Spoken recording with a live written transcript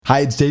Hi,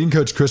 it's dating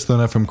coach Chris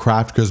Luna from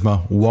Craft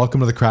Charisma. Welcome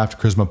to the Craft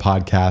Charisma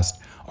podcast,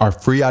 our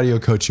free audio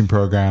coaching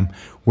program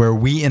where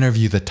we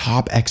interview the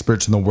top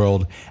experts in the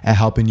world at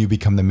helping you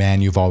become the man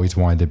you've always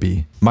wanted to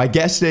be. My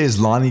guest today is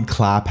Lani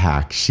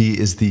Klaphaak. She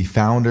is the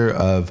founder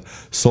of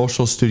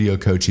Social Studio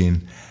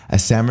Coaching, a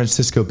San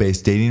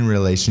Francisco-based dating,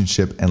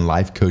 relationship, and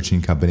life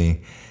coaching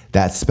company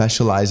that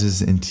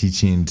specializes in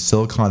teaching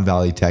Silicon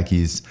Valley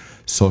techies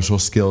social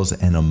skills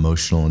and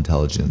emotional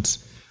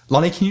intelligence.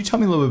 Lani, can you tell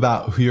me a little bit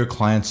about who your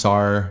clients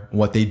are,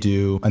 what they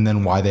do, and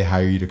then why they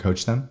hire you to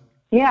coach them?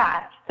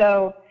 Yeah,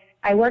 so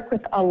I work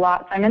with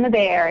I'm in the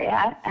Bay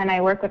Area, and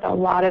I work with a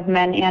lot of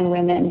men and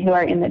women who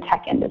are in the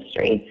tech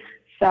industry.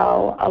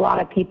 So a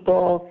lot of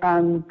people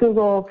from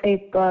Google,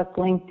 Facebook,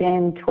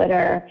 LinkedIn,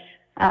 Twitter,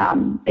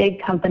 big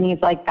companies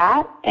like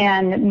that.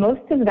 And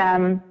most of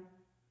them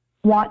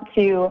want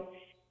to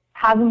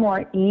have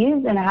more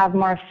ease and have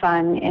more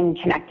fun in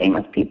connecting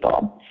with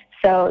people.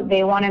 So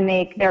they want to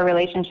make their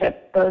relationships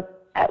both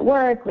at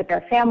work, with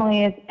their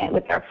families, and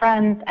with their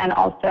friends, and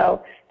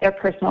also their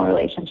personal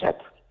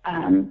relationships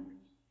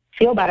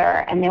feel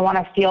better, and they want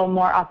to feel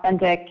more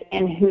authentic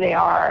in who they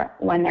are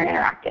when they're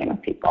interacting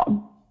with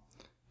people.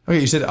 Okay,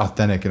 you said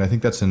authentic, and I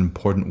think that's an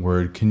important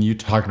word. Can you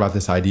talk about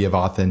this idea of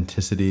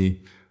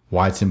authenticity,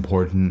 why it's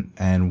important,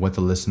 and what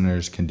the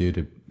listeners can do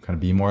to kind of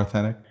be more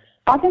authentic?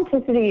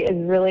 Authenticity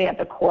is really at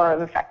the core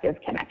of effective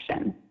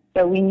connection.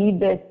 So we need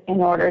this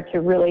in order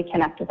to really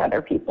connect with other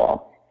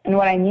people. And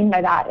what I mean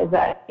by that is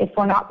that if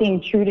we're not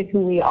being true to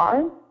who we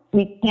are,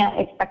 we can't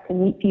expect to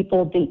meet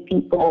people, date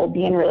people,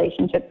 be in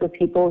relationships with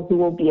people who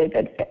will be a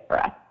good fit for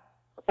us.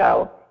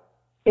 So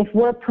if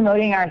we're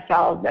promoting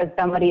ourselves as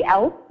somebody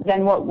else,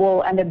 then what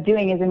we'll end up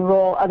doing is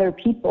enroll other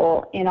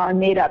people in our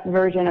made-up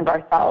version of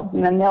ourselves.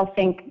 And then they'll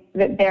think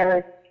that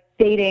they're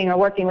dating or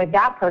working with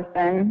that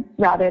person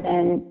rather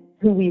than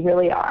who we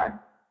really are.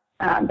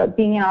 But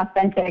being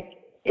inauthentic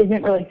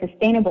isn't really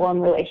sustainable in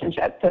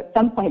relationships. So at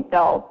some point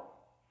they'll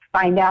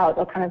find out,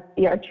 they'll kind of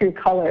see our true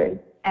colors,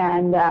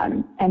 and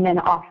then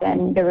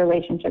often the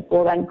relationship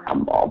will then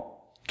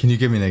crumble. Can you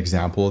give me an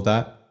example of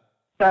that?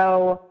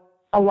 So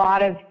a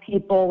lot of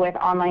people with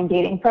online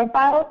dating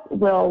profiles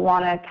will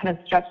want to kind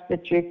of stretch the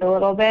truth a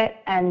little bit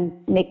and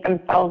make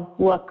themselves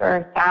look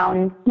or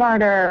sound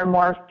smarter,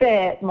 more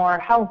fit, more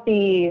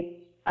healthy,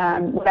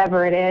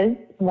 whatever it is,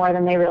 more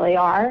than they really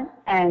are,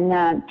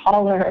 and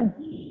taller,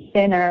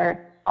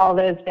 thinner, all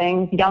those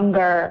things,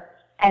 younger,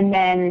 and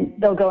then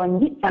they'll go and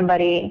meet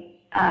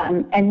somebody,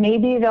 and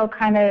maybe they'll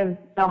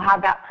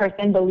have that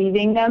person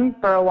believing them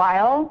for a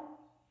while,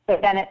 but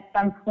then at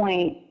some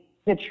point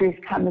the truth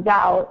comes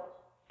out,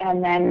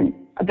 and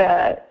then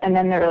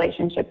the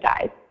relationship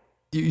dies.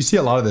 You see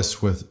a lot of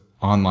this with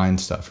online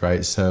stuff,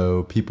 right?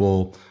 So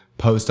people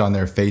post on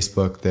their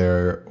Facebook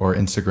or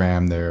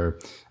Instagram their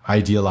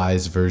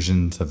idealized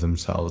versions of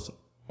themselves,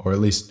 or at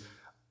least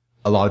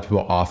a lot of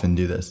people often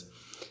do this.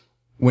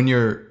 When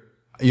you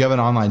have an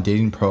online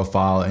dating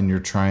profile and you're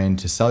trying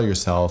to sell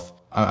yourself,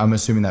 I'm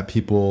assuming that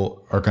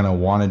people are going to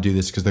want to do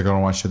this because they're going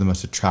to want to show the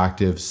most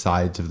attractive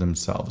sides of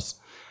themselves.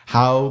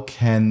 How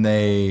can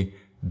they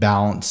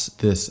balance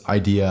this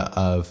idea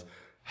of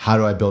how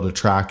do I build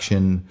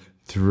attraction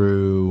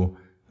through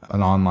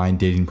an online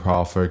dating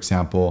profile, for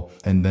example,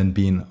 and then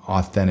being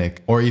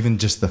authentic, or even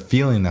just the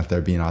feeling that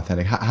they're being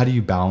authentic? How do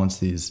you balance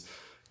these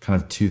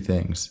kind of two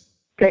things?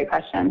 Great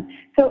question.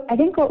 So I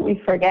think what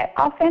we forget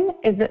often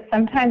is that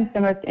sometimes the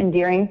most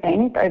endearing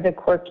things are the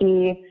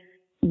quirky,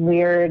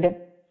 weird,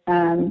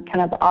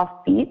 kind of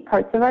offbeat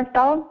parts of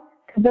ourselves,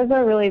 because those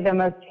are really the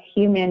most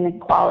human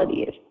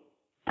qualities.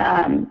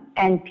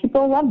 And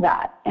people love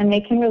that, and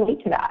they can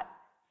relate to that.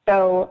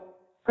 So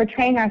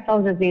portraying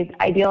ourselves as these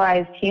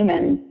idealized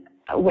humans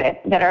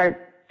that are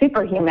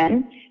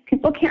superhuman,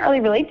 people can't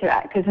really relate to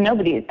that because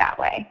nobody is that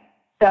way.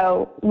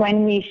 So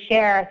when we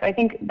share, I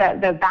think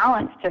that the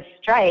balance to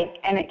strike,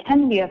 and it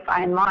can be a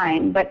fine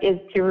line, but is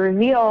to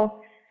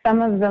reveal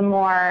some of the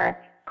more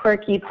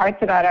quirky parts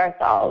about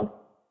ourselves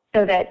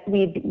so that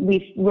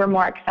we're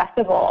more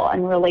accessible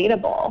and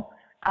relatable.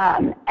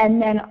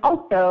 And then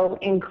also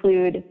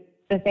include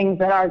the things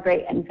that are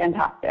great and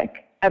fantastic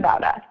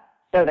about us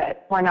so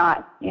that we're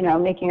not,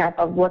 making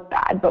ourselves look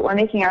bad, but we're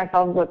making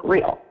ourselves look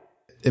real.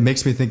 It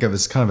makes me think of,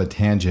 it's kind of a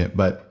tangent,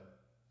 but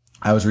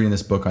I was reading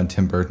this book on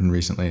Tim Burton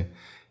recently,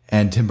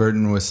 and Tim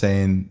Burton was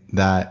saying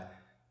that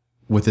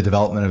with the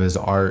development of his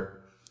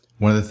art,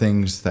 one of the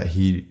things that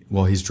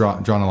he's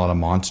drawn a lot of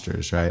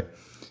monsters, right?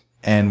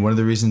 And one of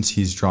the reasons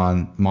he's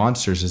drawn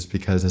monsters is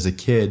because as a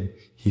kid,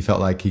 he felt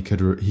like he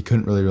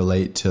couldn't really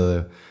relate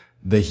to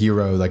the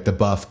hero, like the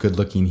buff,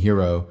 good-looking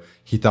hero.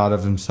 He thought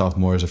of himself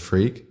more as a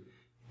freak,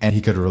 and he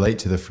could relate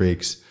to the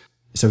freaks.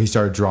 So he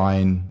started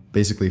drawing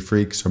basically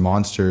freaks or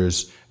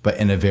monsters, but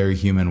in a very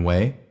human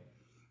way.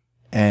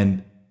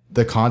 And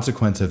the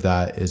consequence of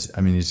that is,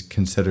 he's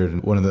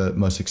considered one of the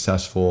most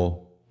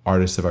successful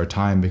artists of our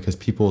time because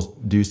people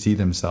do see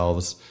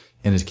themselves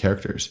in his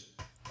characters.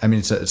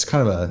 It's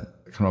kind of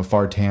a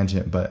far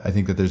tangent, but I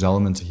think that there's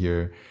elements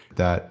here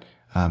that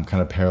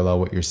kind of parallel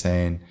what you're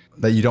saying.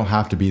 that you don't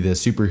have to be the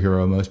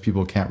superhero. Most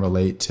people can't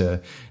relate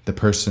to the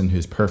person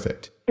who's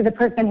perfect. To the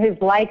person who's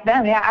like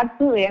them. Yeah,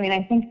 absolutely. I mean,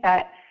 I think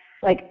that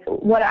like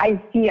what I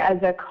see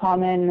as a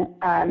common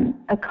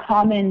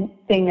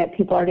thing that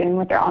people are doing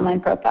with their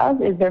online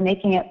profiles is they're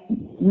making it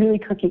really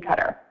cookie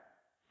cutter.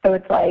 So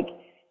it's like,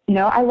 you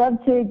know, I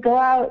love to go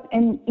out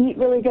and eat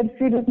really good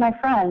food with my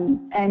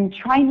friends and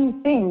try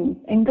new things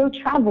and go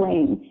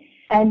traveling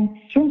and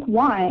drink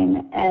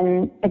wine.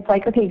 And it's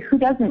like, okay, who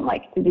doesn't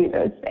like to do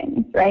those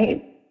things,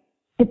 right?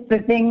 It's the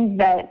things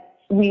that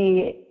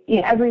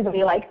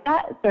everybody likes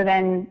that. So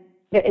then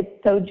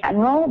it's so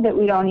general that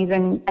we don't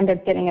even end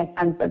up getting a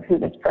sense of who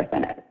this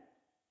person is.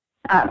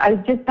 I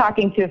was just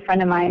talking to a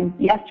friend of mine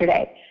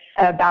yesterday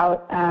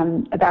about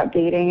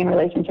dating and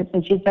relationships,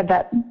 and she said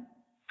that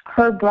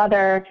her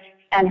brother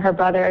and her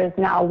brother's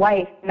now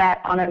wife met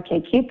on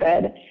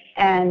OkCupid,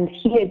 and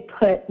he had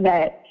put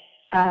that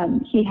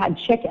he had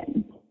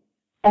chickens.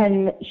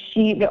 And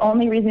the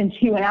only reason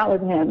she went out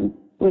with him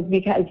was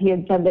because he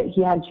had said that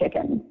he had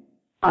chickens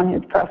on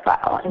his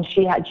profile, and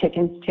she had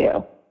chickens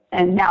too.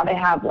 And now they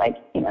have this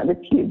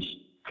huge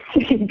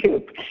chicken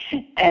coop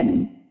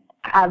and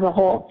have a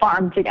whole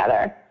farm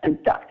together and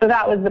stuff. So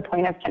that was the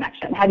point of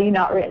connection. Had he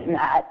not written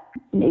that,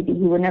 maybe he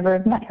would never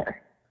have met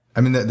her.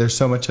 I mean, there's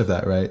so much of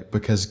that, right?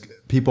 Because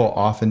people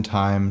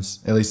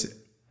oftentimes, at least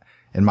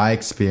in my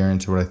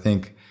experience, or what I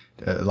think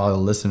a lot of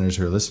listeners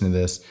who are listening to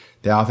this,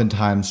 they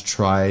oftentimes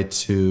try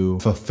to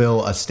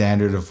fulfill a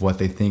standard of what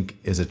they think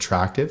is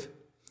attractive,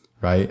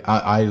 right?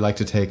 I like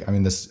to take, I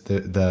mean, one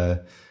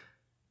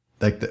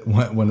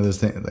of those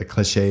things, like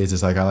cliches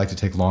is like, I like to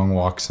take long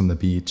walks on the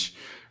beach,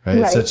 right?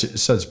 Right.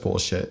 It's such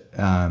bullshit.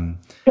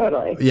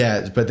 Totally.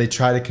 Yeah, but they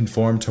try to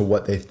conform to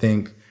what they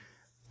think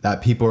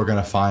that people are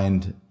going to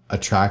find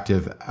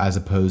attractive, as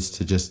opposed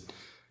to just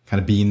kind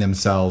of being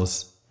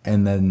themselves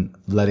and then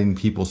letting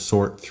people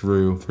sort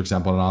through, for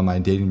example, an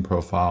online dating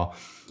profile,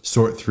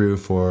 sort through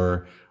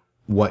for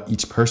what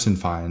each person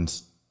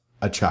finds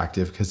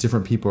attractive, because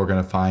different people are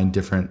going to find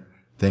different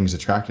things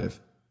attractive.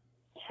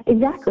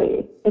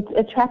 Exactly.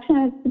 Attraction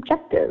is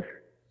subjective.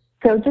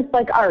 So just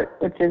like art,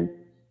 which is,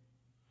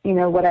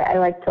 what I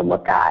like to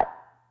look at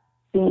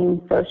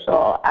being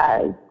social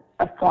as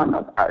a form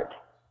of art.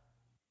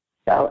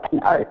 So,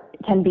 and art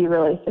can be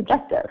really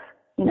subjective.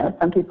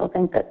 Some people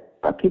think that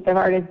a piece of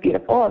art is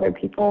beautiful, other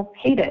people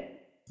hate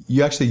it.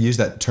 You actually use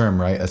that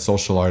term, right? A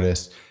social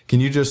artist.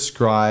 Can you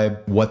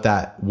describe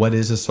what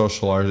is a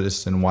social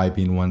artist and why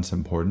being one's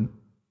important?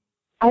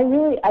 I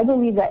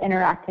believe that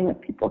interacting with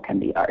people can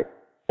be art.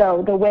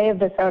 So the way of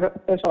the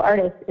social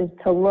artist is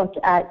to look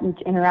at each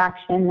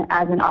interaction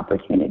as an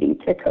opportunity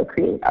to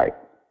co-create art.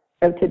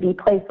 So to be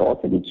playful,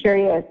 to be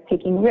curious,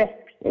 taking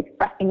risks,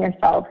 expressing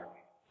yourself,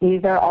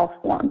 these are all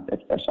forms of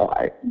social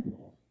art.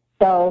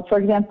 So, for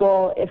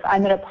example, if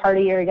I'm at a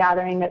party or a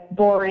gathering that's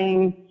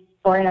boring,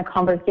 or in a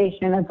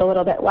conversation that's a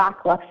little bit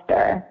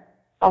lackluster,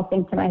 I'll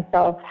think to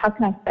myself, how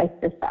can I spice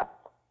this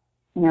up?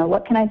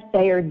 What can I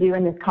say or do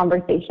in this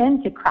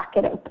conversation to crack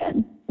it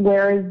open?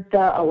 Where is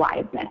the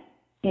aliveness?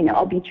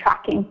 I'll be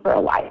tracking for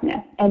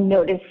aliveness and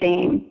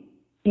noticing,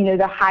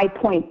 the high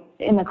points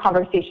in the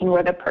conversation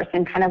where the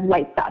person kind of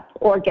lights up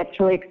or gets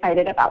really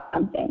excited about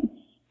something.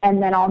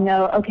 And then I'll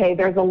know, okay,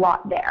 there's a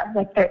lot there.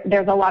 Like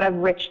there's a lot of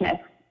richness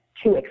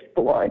to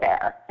explore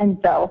there. And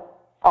so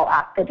I'll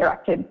ask a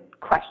directed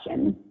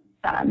question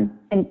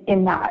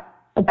in that,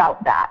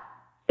 about that.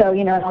 So,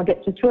 and I'll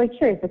get just really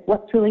curious, like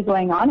what's really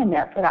going on in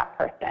there for that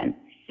person?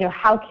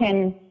 How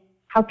can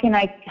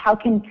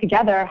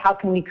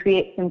we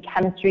create some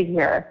chemistry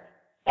here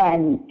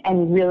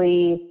and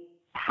really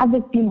have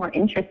this be more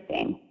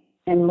interesting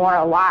and more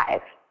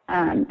alive?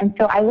 And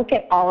so I look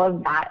at all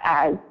of that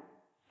as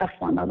a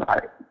form of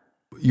art.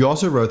 You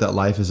also wrote that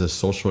life is a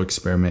social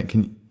experiment.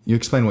 Can you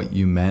explain what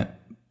you meant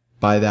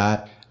by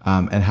that,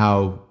 and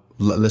how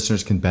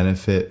listeners can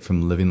benefit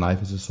from living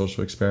life as a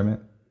social experiment?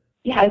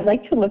 Yeah, I'd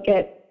like to look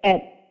at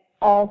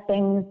all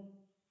things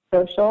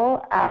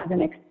social as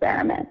an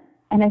experiment.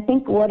 And I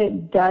think what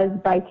it does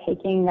by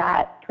taking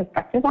that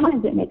perspective on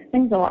is it makes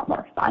things a lot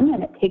more fun,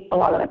 and it takes a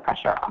lot of the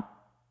pressure off.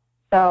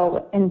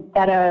 So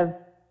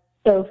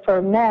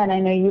for men, I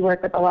know you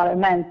work with a lot of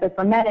men, so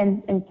for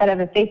men, instead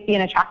of if they see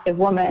an attractive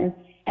woman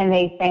and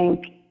they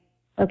think,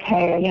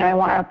 okay, I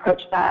want to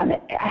approach them,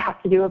 I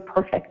have to do a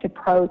perfect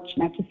approach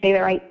and I have to say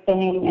the right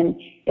thing, and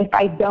if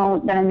I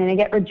don't, then I'm going to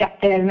get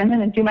rejected and I'm going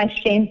to do my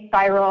shame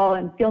spiral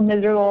and feel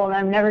miserable and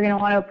I'm never going to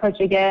want to approach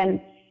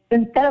again. So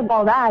instead of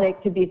all that,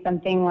 it could be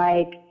something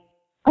like,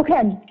 okay,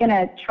 I'm just going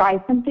to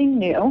try something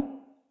new.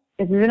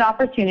 This is an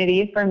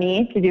opportunity for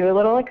me to do a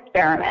little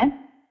experiment.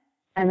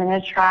 I'm going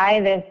to try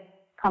this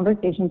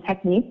conversation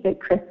technique that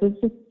Chris was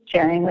just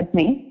sharing with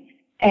me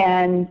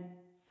and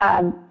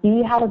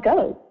see how it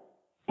goes.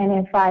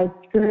 And if I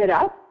screw it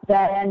up,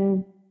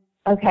 then,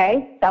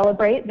 okay,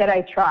 celebrate that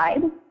I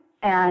tried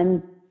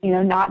and,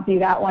 not do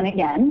that one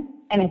again.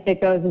 And if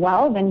it goes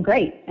well, then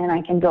great, and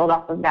I can build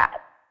off of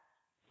that.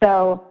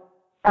 So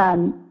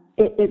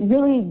it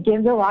really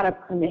gives a lot of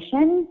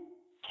permission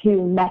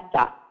to mess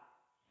up.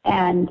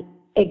 And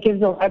it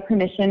gives a lot of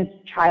permission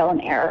to trial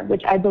and error,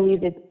 which I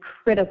believe is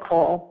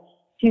critical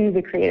to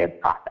the creative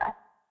process.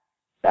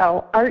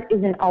 So art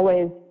isn't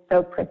always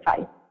so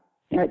precise.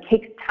 It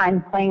takes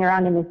time playing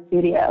around in the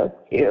studio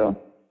to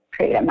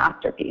create a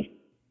masterpiece.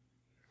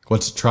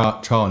 What's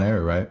trial and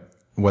error, right?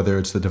 Whether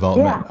it's the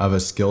development of a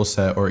skill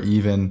set or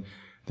even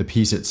the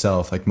piece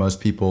itself. Like most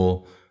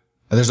people,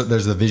 there's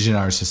the vision in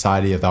our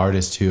society of the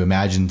artist who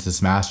imagines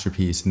this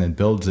masterpiece and then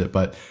builds it,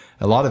 but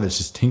a lot of it's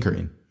just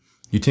tinkering.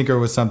 You tinker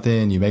with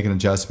something, you make an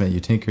adjustment, you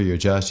tinker, you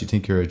adjust, you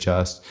tinker, you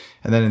adjust,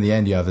 and then in the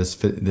end you have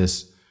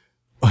this.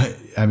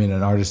 I mean,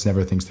 an artist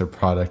never thinks their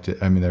product,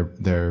 I mean,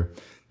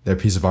 their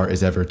piece of art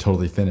is ever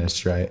totally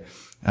finished, right?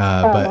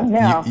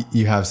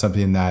 You have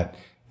something that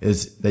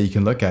you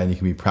can look at and you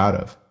can be proud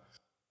of.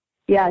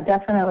 Yeah,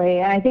 definitely.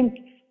 And I think,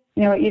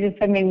 what you just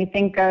said made me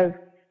think of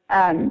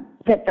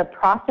that the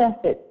process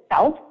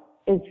itself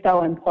is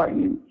so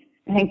important.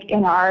 I think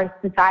in our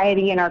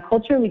society, in our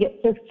culture, we get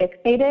so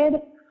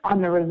fixated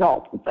on the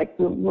results. It's like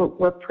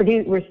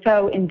we're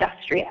so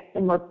industrious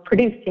and we're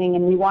producing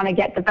and we want to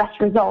get the best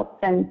results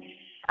and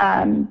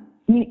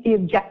meet the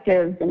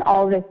objectives and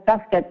all this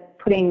stuff that's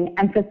putting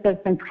emphasis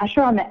and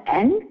pressure on the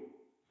end,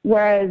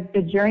 whereas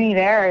the journey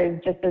there is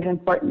just as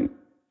important.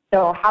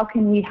 So how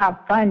can we have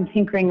fun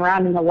tinkering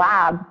around in the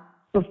lab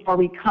before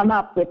we come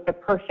up with the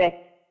perfect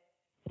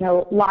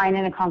line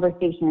in a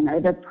conversation or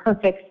the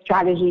perfect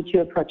strategy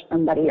to approach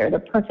somebody or the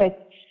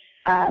perfect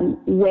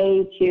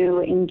way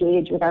to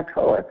engage with our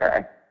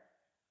coworker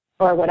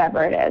or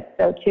whatever it is.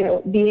 So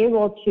to be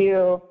able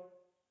to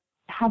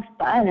have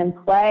fun and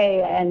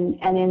play and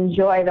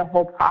enjoy the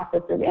whole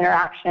process of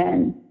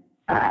interaction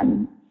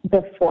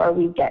before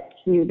we get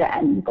to the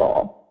end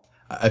goal.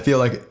 I feel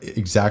like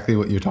exactly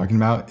what you're talking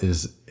about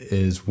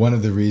is one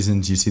of the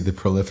reasons you see the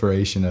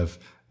proliferation of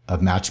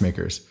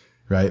matchmakers,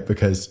 right?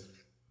 Because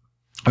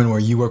where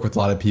you work with a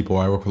lot of people,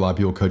 I work with a lot of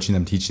people, coaching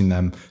them, teaching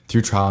them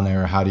through trial and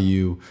error, how do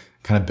you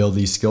kind of build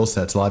these skill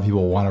sets? A lot of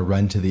people want to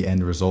run to the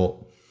end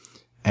result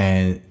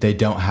and they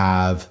don't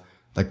have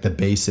like the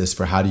basis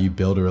for how do you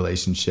build a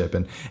relationship.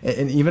 And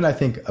even I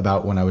think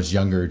about when I was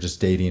younger, just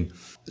dating,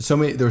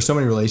 there were so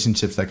many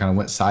relationships that kind of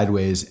went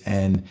sideways,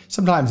 and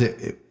sometimes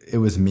it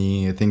was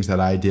me, things that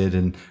I did.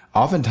 And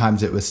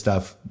oftentimes it was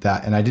stuff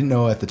that, and I didn't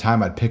know at the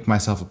time, I'd pick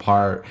myself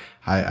apart.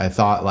 I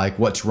thought like,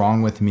 what's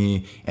wrong with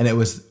me? And it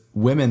was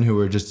women who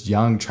were just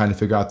young, trying to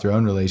figure out their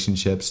own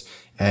relationships,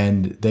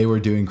 and they were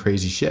doing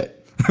crazy shit.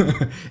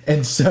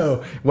 And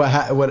so what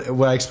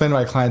I explain to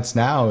my clients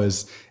now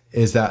is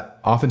that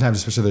oftentimes,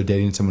 especially if they're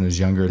dating someone who's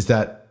younger, is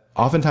that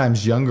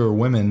oftentimes younger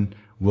women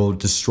will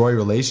destroy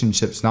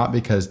relationships, not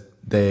because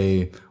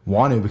they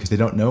want to, because they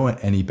don't know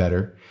any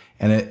better.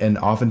 And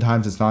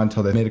oftentimes it's not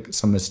until they've made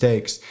some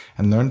mistakes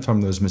and learned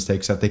from those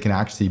mistakes that they can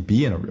actually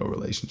be in a real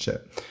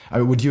relationship. I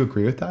mean, would you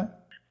agree with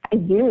that? I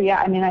do,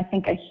 yeah. I mean, I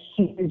think a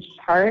huge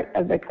part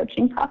of the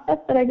coaching process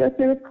that I go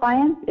through with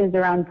clients is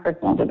around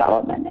personal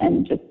development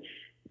and just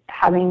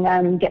having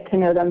them get to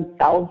know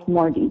themselves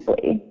more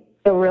deeply.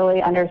 So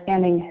really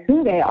understanding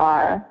who they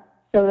are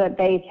so that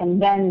they can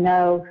then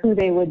know who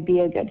they would be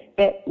a good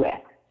fit with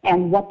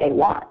and what they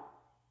want.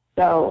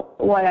 So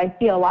what I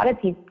see a lot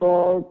of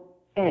people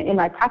in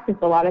my practice,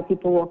 a lot of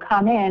people will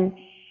come in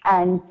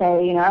and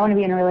say, I want to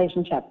be in a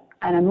relationship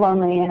and I'm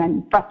lonely and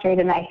I'm frustrated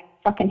and I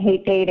fucking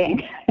hate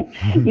dating,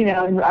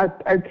 and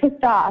are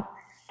pissed off.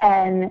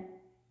 And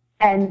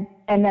then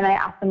I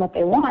ask them what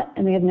they want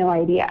and they have no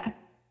idea.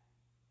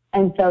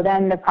 And so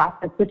then the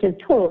process, which is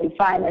totally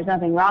fine, there's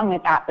nothing wrong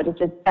with that, but it's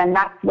just, then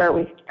that's where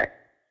we start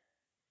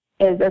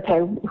is,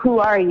 okay, who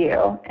are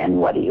you and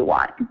what do you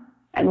want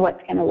and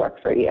what's going to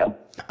work for you?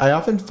 I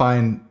often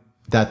find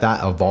that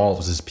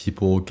evolves as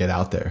people get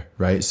out there,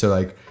 right? So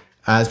like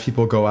as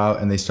people go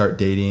out and they start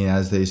dating,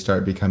 as they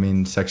start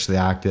becoming sexually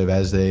active,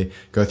 as they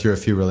go through a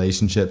few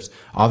relationships,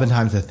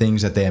 oftentimes the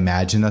things that they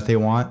imagine that they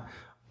want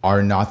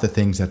are not the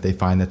things that they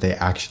find that they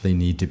actually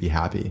need to be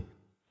happy.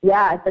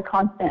 Yeah, it's a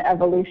constant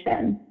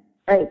evolution,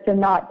 right? So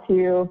not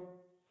to,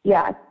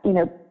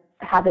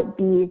 have it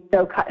be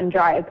so cut and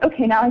dry as,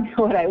 okay, now I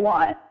know what I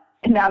want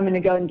and now I'm going to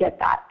go and get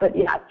that. But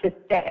just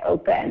stay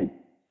open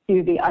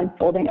to the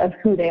unfolding of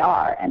who they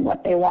are and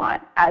what they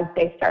want as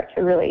they start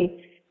to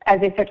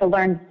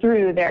learn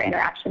through their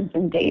interactions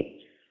and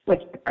dates with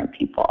different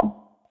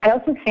people. I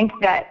also think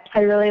that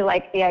I really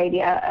like the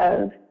idea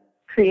of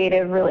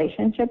creative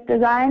relationship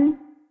design,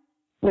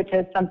 which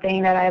is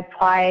something that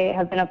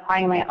have been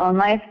applying in my own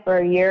life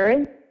for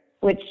years,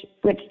 which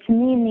to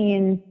me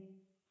means,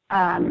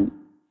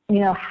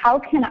 how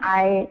can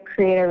I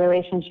create a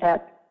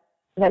relationship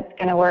that's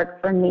going to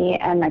work for me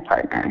and my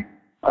partner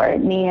or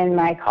me and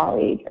my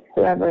colleague,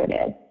 whoever it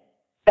is.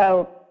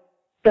 So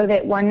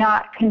that we're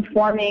not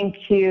conforming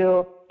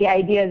to the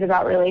ideas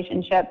about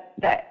relationships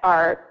that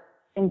are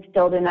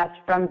instilled in us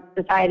from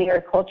society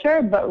or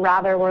culture, but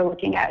rather we're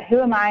looking at who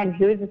am I and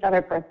who is this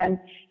other person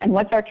and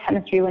what's our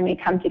chemistry when we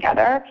come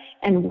together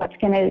and what's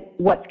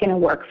gonna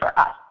work for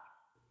us,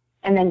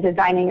 and then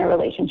designing a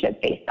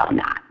relationship based on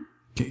that.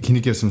 Can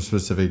you give some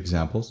specific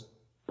examples?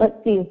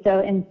 Let's see. So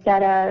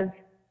instead of,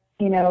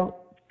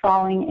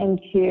 falling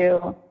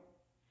into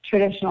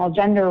traditional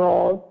gender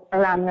roles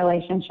around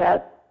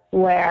relationships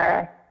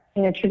where,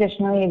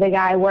 traditionally the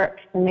guy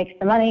works and makes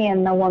the money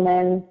and the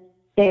woman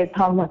stays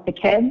home with the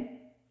kids.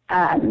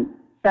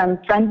 Some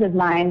friends of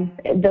mine,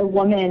 the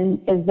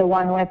woman is the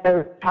one with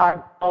the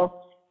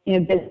powerful,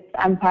 business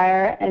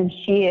empire, and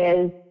she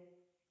is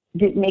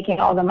making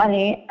all the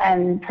money,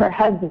 and her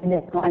husband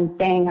is the one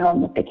staying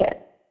home with the kids.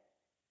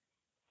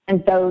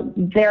 And so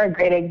they're a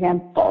great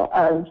example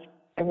of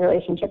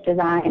relationship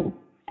design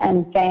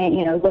and saying,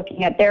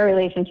 looking at their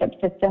relationship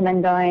system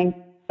and going,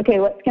 okay,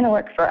 what's going to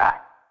work for us?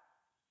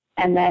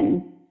 And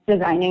then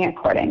designing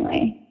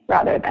accordingly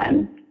rather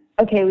than,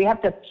 okay, we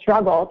have to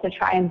struggle to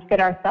try and fit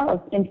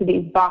ourselves into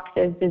these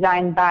boxes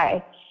designed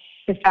by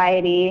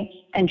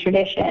society and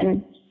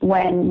tradition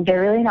when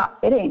they're really not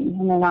fitting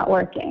and they're not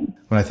working.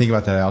 When I think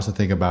about that, I also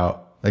think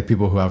about like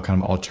people who have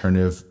kind of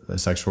alternative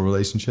sexual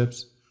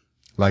relationships.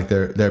 Like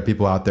there are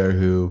people out there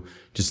who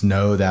just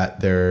know that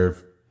they're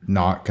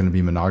not going to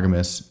be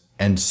monogamous.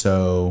 And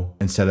so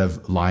instead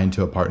of lying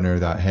to a partner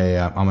that, hey,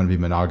 I'm going to be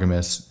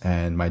monogamous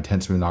and my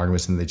intent's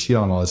monogamous and they cheat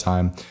on them all the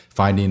time,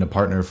 finding a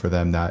partner for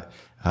them that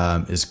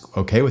is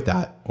okay with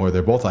that, or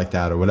they're both like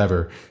that or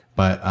whatever.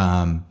 But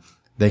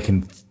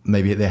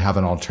maybe they have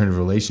an alternative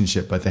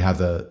relationship, but they have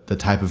the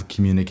type of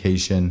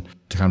communication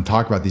to kind of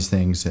talk about these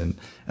things in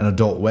an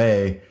adult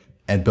way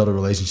and build a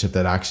relationship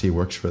that actually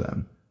works for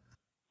them.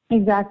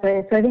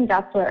 Exactly. So I think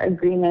that's where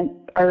agreements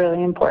are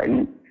really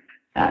important.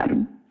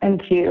 And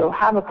to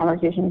have a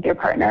conversation with your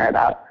partner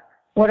about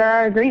what are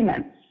our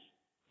agreements.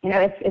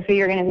 If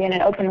you're going to be in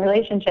an open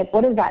relationship,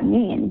 what does that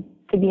mean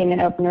to be in an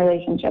open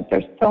relationship?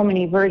 There's so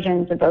many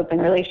versions of open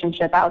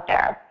relationship out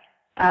there.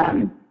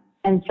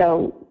 And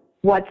so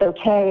what's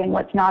okay and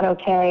what's not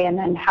okay, and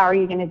then how are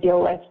you going to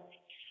deal with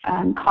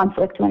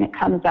conflict when it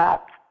comes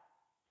up?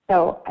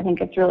 So I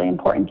think it's really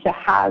important to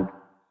have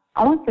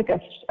almost like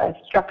a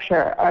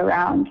structure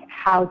around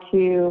how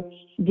to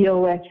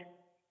deal with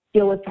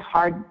the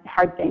hard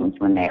things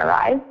when they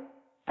arise,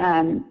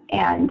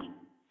 and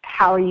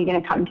how are you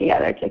going to come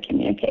together to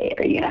communicate?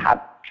 Are you going to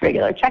have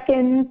regular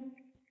check-ins?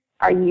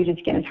 Are you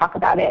just going to talk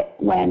about it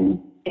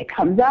when it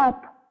comes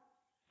up?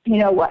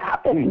 What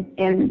happens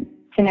in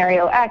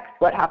scenario X?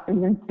 What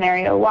happens in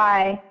scenario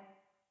Y?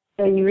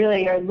 So you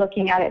really are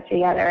looking at it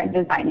together and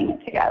designing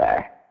it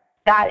together.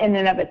 That in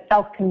and of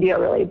itself can be a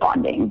really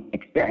bonding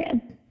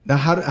experience. Now,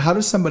 how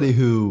does somebody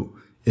who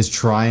is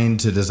trying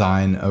to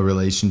design a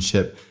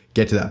relationship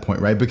get to that point,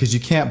 right? Because you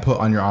can't put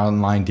on your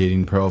online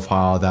dating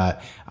profile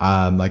that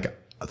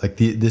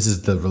this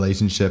is the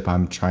relationship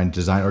I'm trying to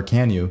design, or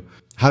can you?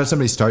 How does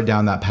somebody start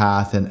down that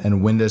path,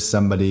 and when does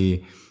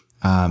somebody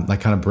kind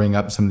of bring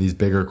up some of these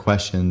bigger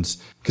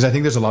questions? Because I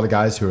think there's a lot of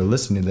guys who are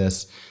listening to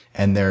this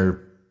and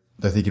they're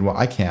thinking, well,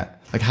 I can't.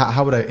 Like,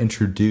 how would I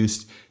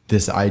introduce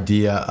this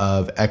idea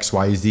of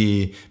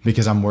XYZ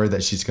because I'm worried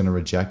that she's going to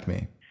reject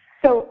me?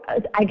 So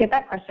I get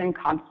that question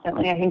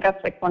constantly. I think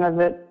that's like one of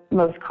the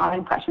most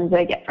common questions that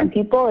I get from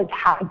people is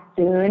how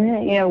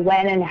soon,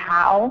 when and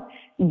how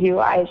do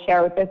I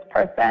share with this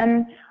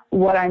person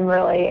what I'm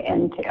really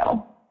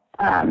into,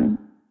 and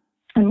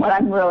what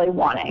I'm really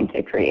wanting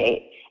to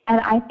create.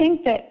 And I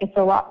think that it's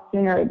a lot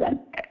sooner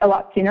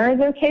is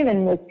okay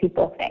than most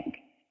people think.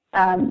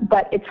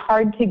 But it's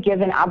hard to give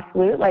an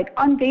absolute, like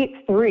on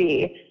date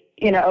 3,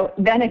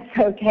 then it's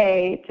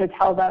okay to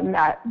tell them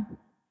that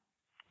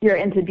you're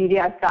into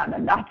BDSM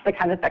and that's the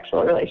kind of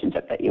sexual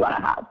relationship that you want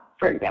to have,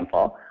 for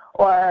example,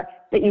 or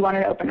that you want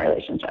an open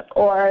relationship,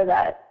 or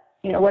that,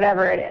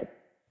 whatever it is.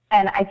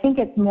 And I think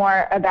it's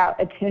more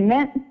about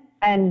attunement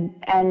and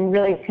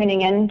really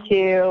tuning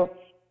into,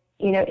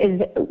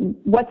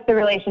 what's the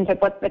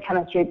relationship, what's the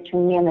chemistry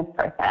between me and this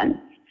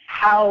person?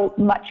 How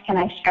much can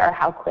I share?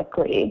 How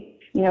quickly?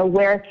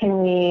 What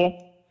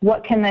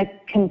can the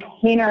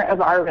container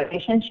of our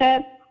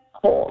relationship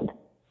hold?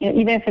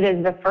 Even if it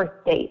is the first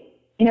date.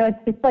 It's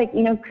just like,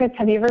 Chris,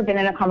 have you ever been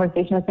in a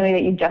conversation with somebody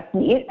that you just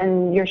meet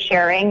and you're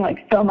sharing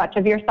like so much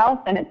of yourself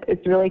and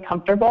it's really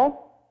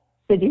comfortable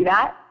to do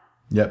that?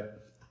 Yep.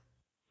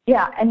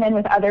 Yeah. And then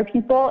with other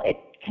people, it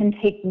can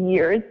take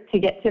years to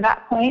get to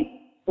that point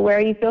where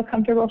you feel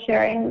comfortable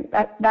sharing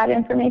that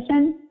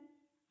information.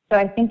 So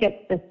I think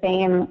it's the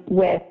same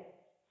with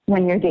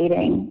when you're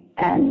dating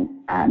and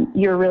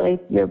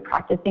you're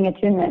practicing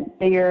attunement.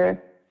 So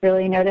you're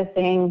really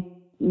noticing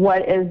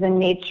what is the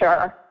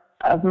nature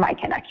of my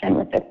connection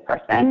with this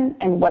person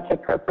and what's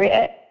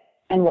appropriate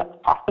and what's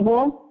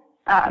possible.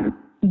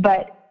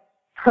 But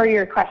per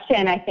your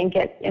question, I think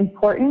it's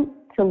important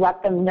to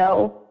let them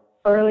know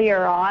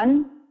earlier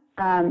on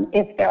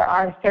if there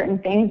are certain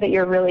things that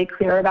you're really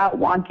clear about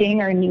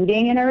wanting or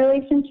needing in a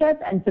relationship,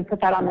 and to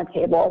put that on the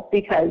table,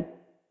 because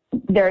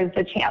there's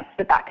a chance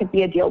that could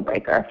be a deal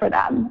breaker for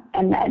them.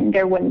 And then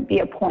there wouldn't be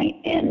a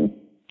point in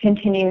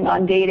continuing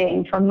on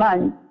dating for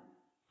months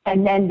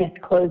and then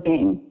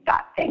disclosing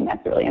that thing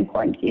that's really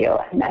important to you.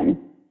 And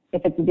then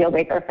if it's a deal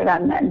breaker for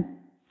them, then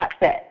that's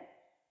it.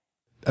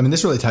 I mean,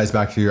 this really ties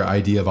back to your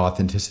idea of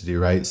authenticity,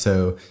 right?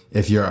 So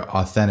if you're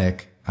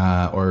authentic,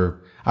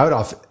 or I would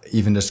often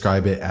even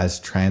describe it as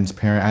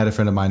transparent. I had a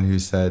friend of mine who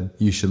said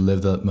you should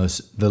live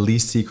the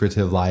least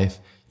secretive life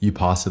you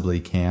possibly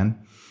can.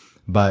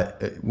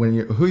 But when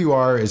who you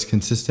are is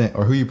consistent,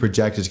 or who you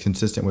project is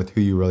consistent with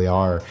who you really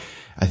are,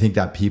 I think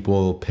that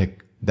people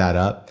pick that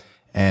up.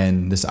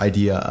 And there's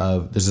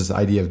this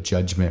idea of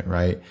judgment,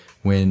 right?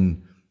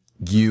 When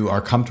you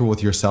are comfortable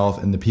with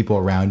yourself and the people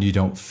around you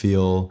don't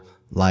feel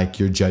like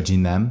you're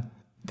judging them,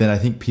 then I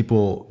think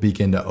people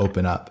begin to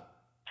open up.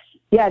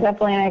 Yeah,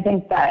 definitely. And I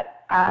think that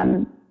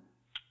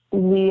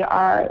we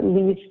are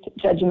least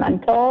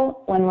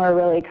judgmental when we're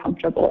really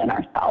comfortable in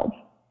ourselves.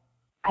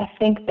 I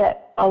think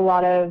that a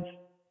lot of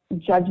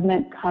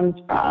judgment comes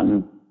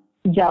from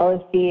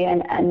jealousy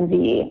and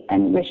envy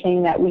and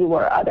wishing that we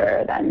were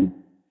other than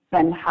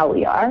how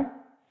we are,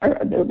 or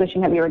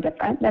wishing that we were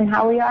different than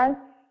how we are.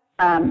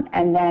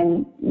 And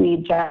then we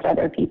judge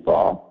other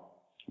people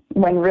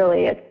when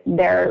really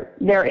they're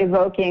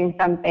evoking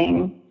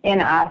something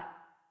in us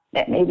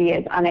that maybe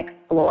is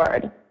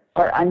unexplored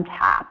or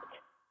untapped.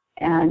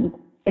 And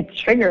it's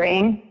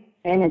triggering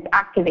and it's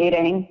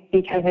activating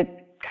because it's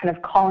kind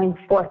of calling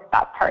forth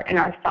that part in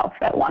ourselves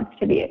that wants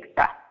to be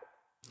expressed.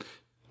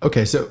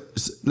 Okay, so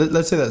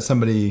let's say that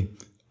somebody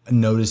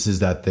notices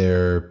that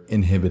they're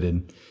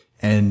inhibited,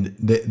 and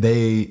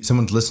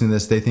someone's listening to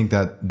this, they think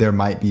that there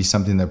might be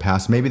something in their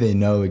past. Maybe they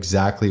know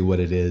exactly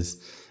what it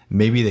is.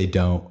 Maybe they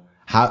don't.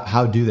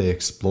 How do they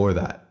explore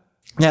that?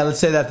 Yeah, let's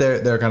say that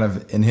they're kind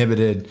of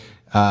inhibited.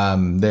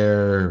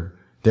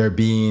 They're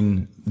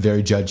being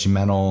very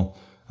judgmental,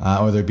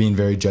 or they're being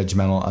very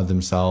judgmental of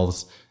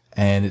themselves.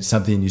 And it's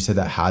something you said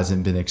that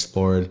hasn't been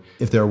explored.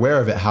 If they're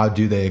aware of it, how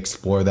do they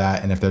explore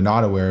that? And if they're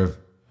not aware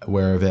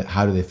of it,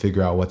 how do they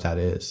figure out what that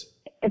is?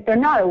 If they're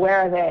not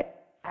aware of it,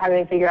 how do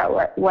they figure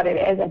out what it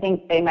is? I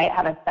think they might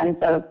have a sense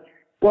of,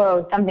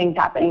 whoa, something's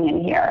happening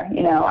in here.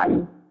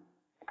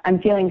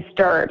 I'm feeling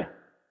stirred,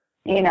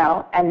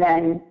 and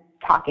then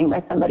talking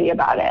with somebody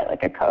about it,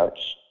 like a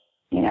coach,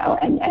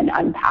 and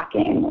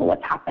unpacking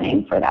what's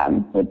happening for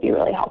them would be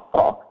really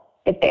helpful.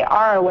 If they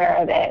are aware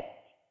of it,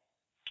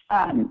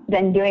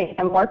 then doing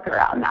some work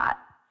around that,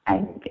 I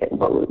think it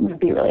would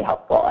be really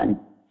helpful. And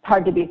it's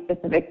hard to be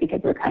specific because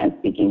we're kind of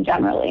speaking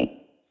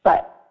generally,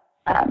 but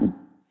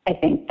I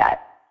think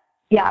that,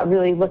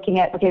 really looking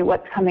at, okay,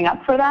 what's coming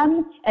up for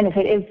them, and if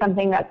it is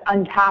something that's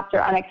untapped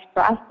or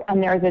unexpressed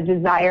and there's a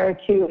desire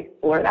to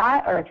explore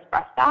that or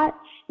express that,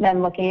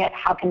 then looking at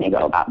how can they go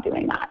about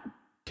doing that.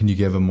 Can you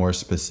give a more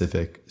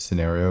specific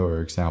scenario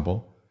or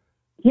example?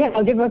 Yeah,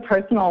 I'll give a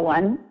personal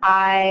one.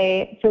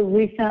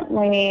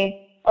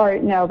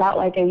 About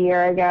like a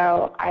year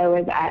ago, I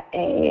was at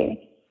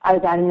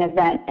an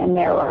event, and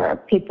there were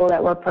people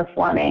that were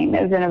performing.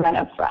 It was an event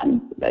of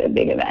friends, a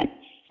big event,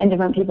 and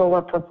different people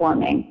were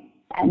performing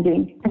and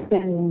doing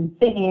and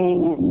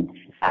singing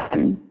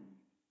and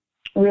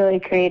really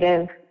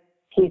creative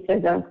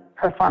pieces of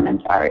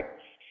performance art.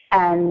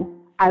 And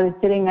I was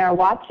sitting there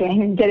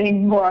watching and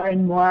getting more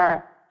and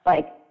more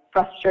like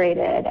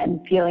frustrated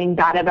and feeling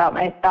bad about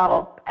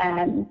myself,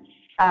 and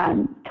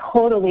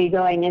totally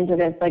going into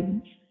this like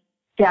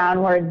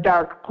downward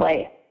dark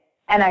place.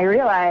 And I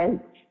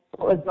realized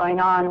what was going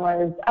on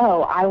was,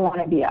 I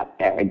want to be up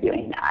there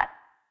doing that,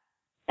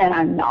 and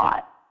I'm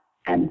not.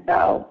 And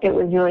so it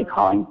was really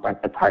calling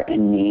forth the part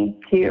in me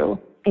to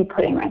be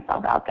putting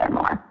myself out there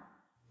more.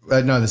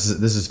 No, this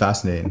is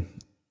fascinating.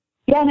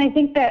 Yeah, and I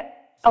think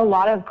that a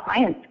lot of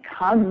clients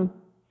come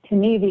to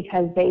me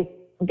because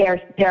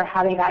they're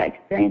having that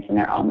experience in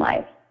their own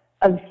life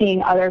of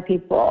seeing other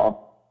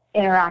people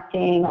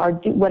interacting or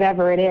do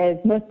whatever it is.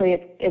 Mostly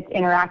it's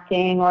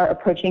interacting or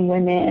approaching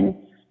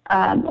women,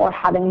 or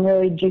having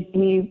really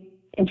juicy,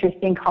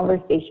 interesting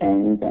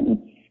conversations,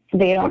 and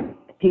they don't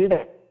do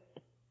this.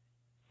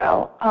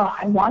 So,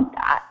 I want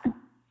that.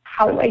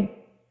 How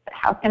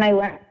can I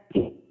learn to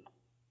do?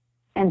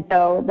 And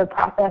so the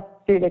process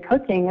through the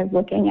coaching is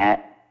looking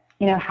at,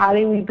 how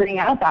do we bring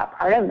out that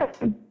part of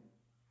them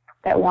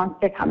that wants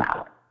to come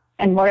out?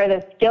 And what are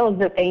the skills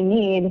that they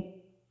need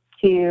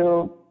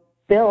to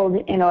build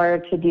in order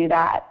to do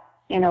that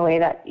in a way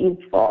that's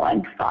easeful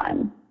and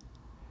fun?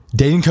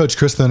 Dating coach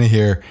Chris Lani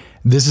here.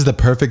 This is the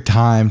perfect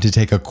time to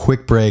take a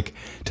quick break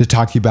to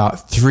talk to you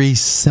about 3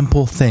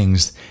 simple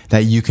things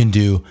that you can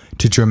do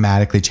to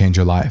dramatically change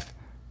your life.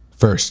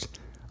 First,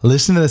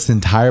 listen to this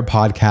entire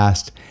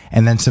podcast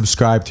and then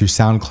subscribe through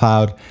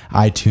SoundCloud,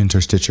 iTunes,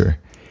 or Stitcher.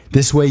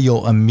 This way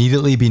you'll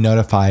immediately be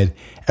notified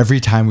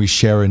every time we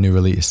share a new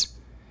release.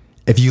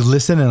 If you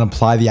listen and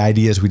apply the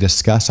ideas we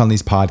discuss on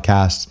these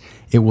podcasts,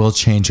 it will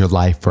change your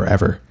life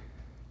forever.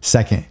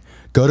 Second,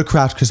 go to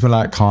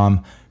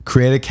craftcharisma.com,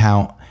 create an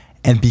account,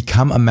 and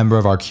become a member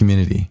of our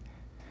community.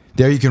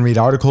 There you can read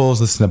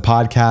articles, listen to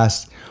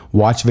podcasts,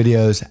 watch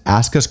videos,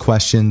 ask us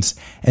questions,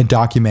 and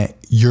document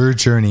your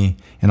journey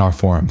in our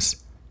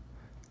forums.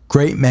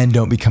 Great men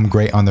don't become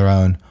great on their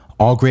own.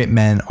 All great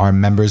men are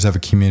members of a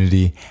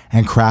community,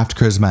 and Craft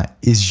Charisma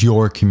is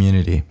your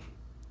community.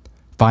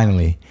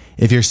 Finally,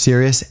 if you're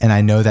serious, and I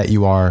know that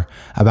you are,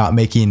 about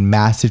making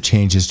massive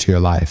changes to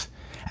your life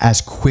as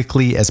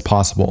quickly as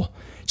possible,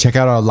 check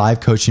out our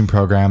live coaching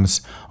programs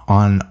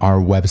on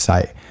our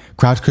website.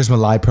 Craft Charisma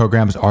Live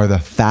programs are the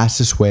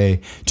fastest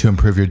way to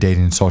improve your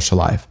dating and social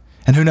life.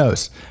 And who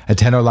knows,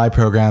 attend our live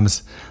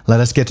programs,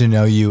 let us get to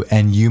know you,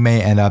 and you may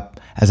end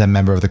up as a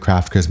member of the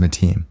Craft Charisma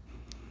team.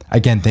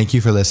 Again, thank you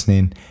for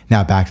listening.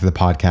 Now back to the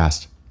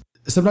podcast.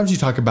 Sometimes you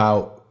talk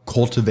about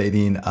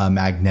cultivating a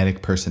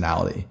magnetic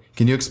personality.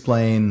 Can you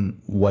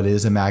explain what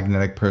is a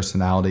magnetic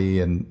personality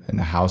and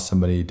how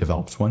somebody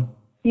develops one?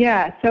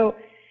 Yeah. So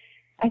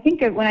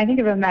when I think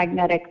of a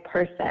magnetic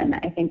person,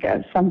 I think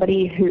of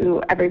somebody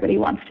who everybody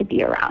wants to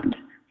be around,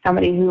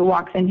 somebody who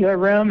walks into a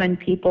room and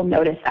people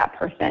notice that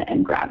person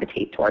and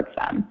gravitate towards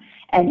them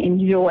and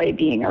enjoy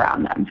being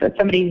around them. So it's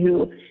somebody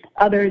who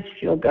others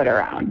feel good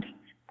around.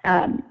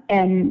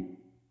 And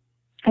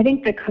I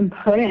think the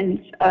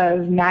components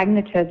of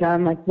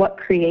magnetism, like what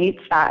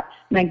creates that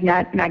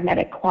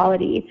magnetic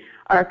quality,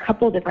 are a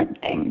couple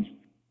different things.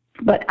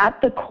 But at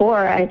the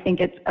core, I think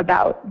it's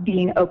about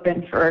being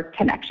open for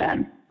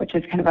connection, which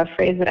is kind of a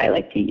phrase that I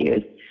like to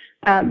use.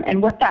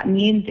 And what that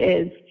means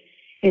is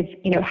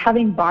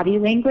having body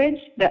language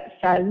that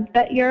says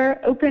that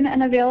you're open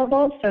and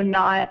available. So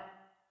not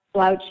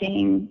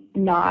slouching,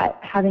 not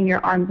having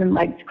your arms and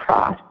legs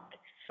crossed,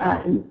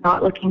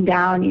 not looking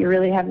down. You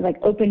really have like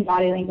open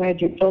body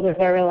language. Your shoulders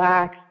are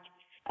relaxed.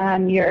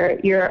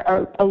 You're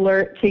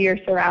alert to your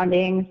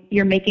surroundings.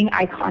 You're making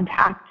eye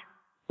contact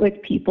with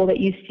people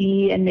that you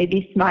see and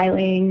maybe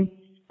smiling.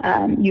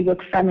 You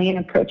look friendly and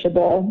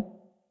approachable.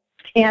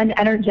 And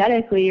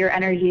energetically, your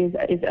energy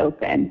is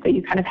open. So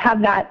you kind of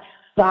have that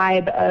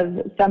vibe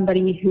of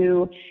somebody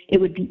who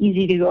it would be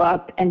easy to go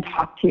up and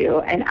talk to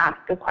and ask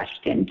a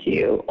question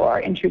to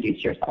or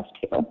introduce yourself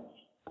to.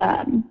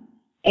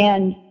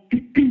 And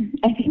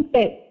I think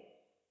that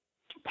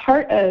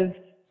part of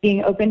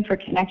being open for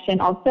connection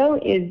also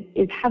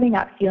is having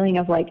that feeling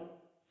of like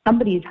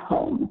somebody's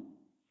home.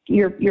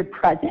 You're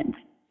present.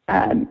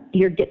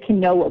 You're get to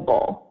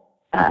knowable.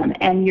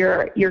 And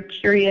you're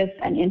curious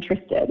and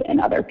interested in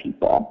other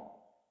people.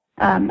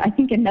 I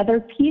think another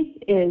piece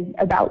is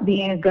about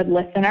being a good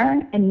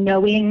listener and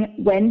knowing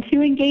when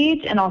to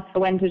engage and also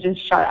when to just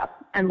shut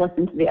up and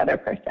listen to the other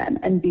person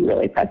and be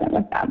really present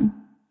with them.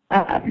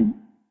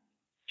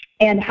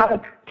 And how to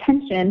put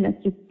attention,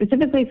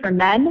 specifically for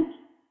men,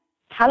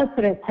 how to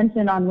put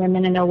attention on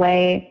women in a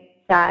way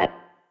that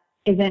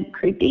isn't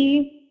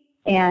creepy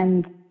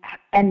and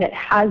that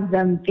has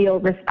them feel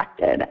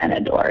respected and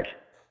adored.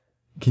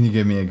 Can you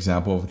give me an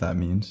example of what that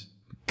means?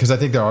 Because I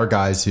think there are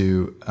guys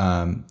who,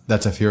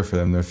 that's a fear for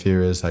them. Their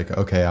fear is like,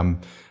 okay,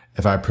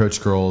 if I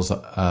approach girls or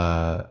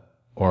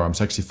I'm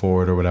sexy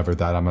forward or whatever,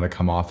 that I'm going to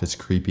come off as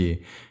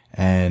creepy.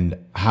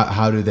 And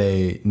how do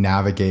they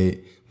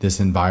navigate this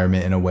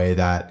environment in a way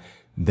that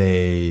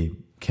they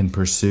can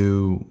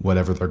pursue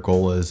whatever their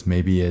goal is?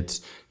 Maybe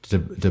it's to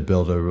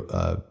build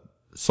a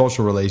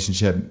social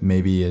relationship.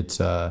 Maybe it's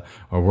a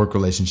work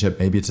relationship.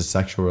 Maybe it's a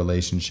sexual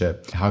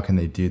relationship. How can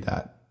they do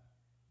that?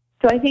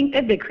 So I think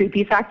that the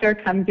creepy factor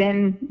comes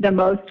in the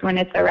most when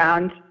it's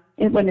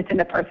in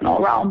the personal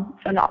realm.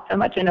 So not so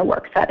much in a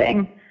work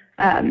setting.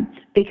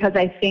 Because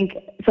I think,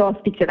 so I'll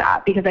speak to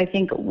that because I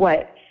think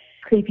what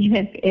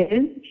creepiness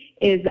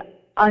is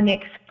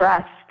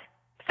unexpressed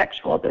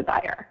sexual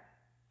desire.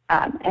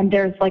 And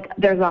there's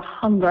a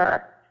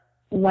hunger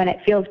when it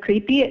feels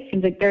creepy. It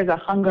seems like there's a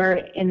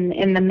hunger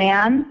in the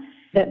man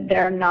that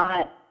they're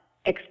not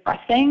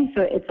expressing.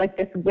 So it's like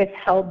this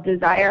withheld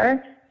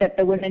desire that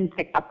the women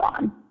pick up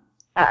on.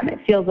 It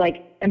feels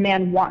like a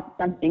man wants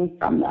something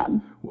from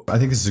them. I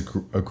think this is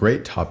a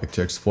great topic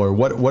to explore.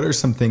 What are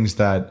some things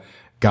that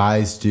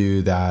guys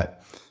do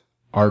that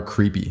are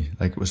creepy?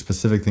 Like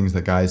specific things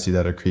that guys do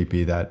that are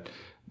creepy that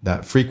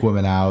freak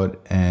women out,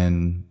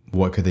 and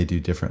what could they do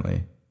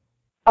differently?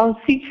 I'll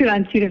speak to it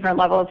on two different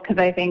levels because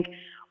I think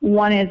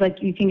one is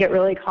like you can get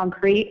really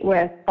concrete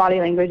with body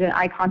language and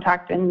eye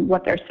contact and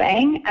what they're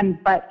saying,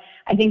 but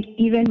I think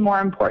even more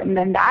important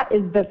than that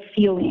is the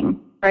feeling,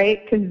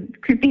 right? Because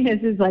creepiness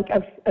is like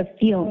a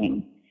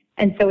feeling,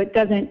 and so it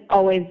doesn't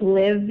always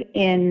live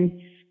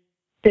in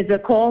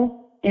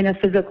a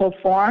physical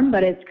form,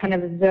 but it's kind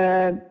of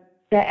the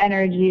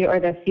energy or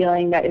the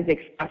feeling that is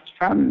expressed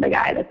from the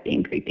guy that's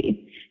being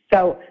creepy.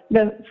 So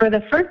for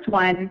the first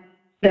one,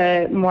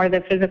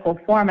 the physical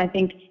form, I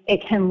think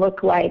it can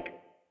look like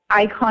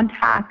eye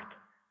contact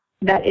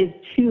that is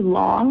too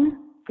long,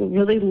 so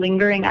really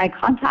lingering eye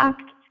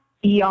contact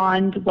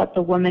beyond what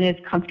the woman is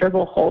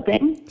comfortable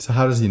holding. So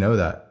how does he know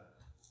that?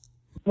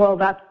 Well,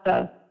 that's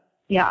the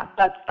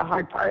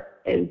hard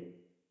part is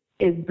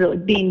really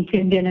being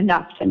tuned in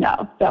enough to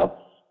know. So,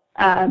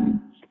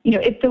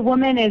 if the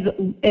woman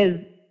is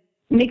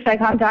makes eye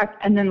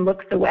contact and then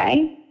looks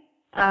away,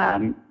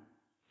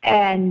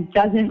 and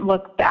doesn't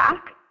look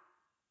back,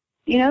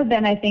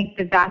 then I think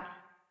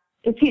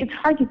it's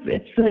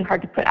really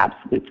hard to put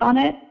absolutes on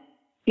it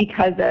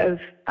because of,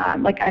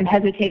 I'm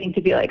hesitating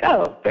to be like,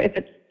 oh, if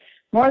it's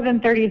more than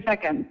 30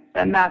 seconds,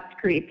 then that's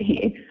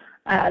creepy.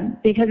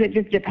 Because it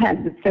just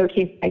depends. It's so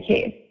case by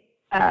case,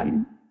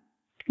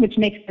 which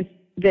makes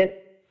this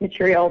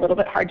material a little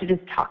bit hard to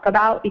just talk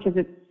about because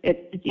it's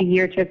it's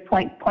easier to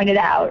point it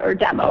out or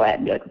demo it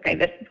and be like, okay,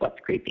 this is what's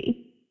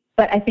creepy.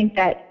 But I think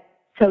that,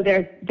 so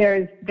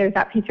there's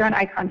that piece around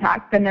eye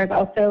contact. Then there's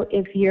also,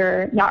 if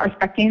you're not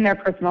respecting their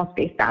personal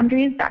space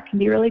boundaries, that can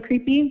be really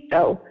creepy.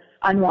 So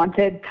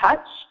unwanted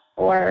touch,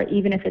 or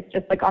even if it's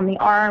just like on the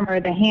arm or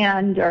the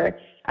hand, or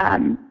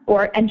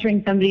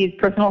entering somebody's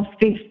personal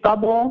space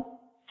bubble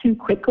too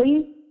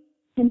quickly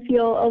can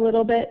feel a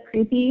little bit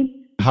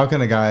creepy. How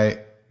can a guy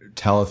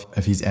tell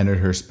if he's entered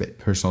her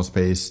personal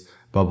space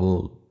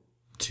bubble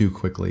too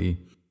quickly?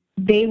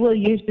 They will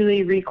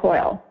usually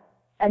recoil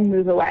and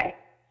move away.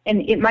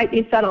 And it might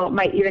be subtle. It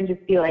might even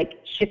just be like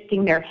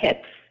shifting their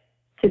hips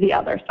to the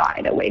other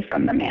side away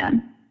from the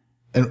man.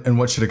 And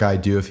what should a guy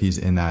do if he's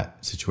in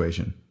that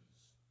situation?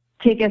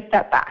 Take a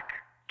step back,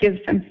 give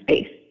some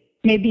space,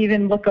 maybe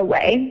even look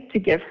away to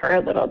give her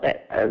a little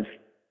bit of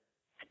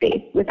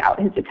space without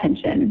his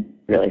attention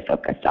really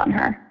focused on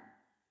her.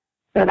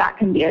 So that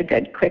can be a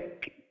good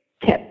quick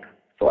tip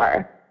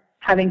for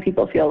having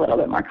people feel a little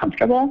bit more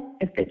comfortable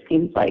if it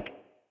seems like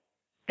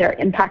they're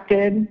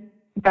impacted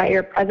by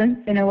your presence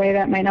in a way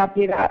that might not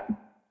be that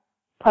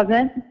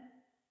pleasant.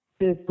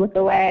 Just look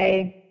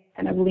away,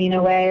 kind of lean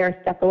away or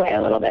step away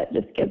a little bit.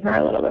 Just give her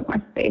a little bit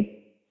more space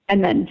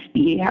and then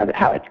see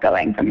how it's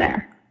going from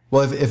there.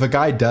 Well, if a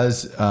guy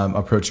does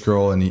approach a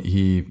girl and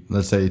he,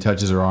 let's say, he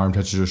touches her arm,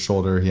 touches her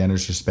shoulder, he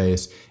enters her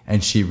space,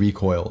 and she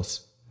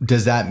recoils,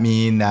 does that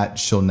mean that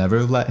she'll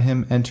never let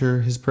him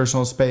enter his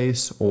personal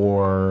space,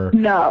 or?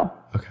 No.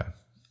 Okay.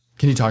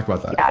 Can you talk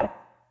about that?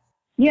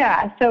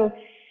 Yeah. So,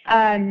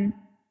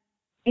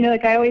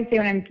 like I always say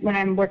when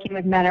I'm working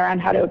with men around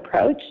how to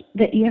approach,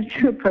 that you have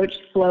to approach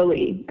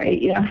slowly,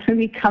 right? You don't have to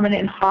be coming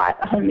in hot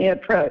on the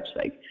approach,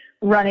 like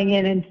running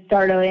in and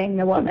startling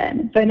the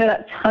woman. So I know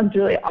that sounds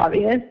really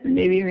obvious and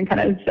maybe even kind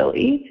of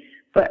silly,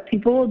 but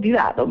people will do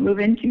that. They'll move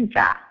in too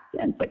fast.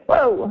 And it's like,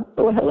 whoa,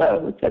 oh,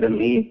 hello,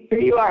 suddenly here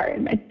you are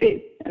in my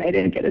space, and I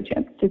didn't get a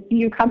chance to see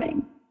you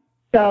coming.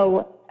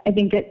 So I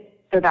think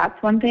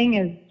that's one thing,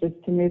 is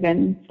just to move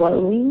in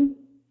slowly.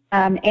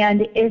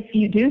 And if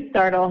you do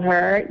startle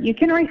her, you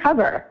can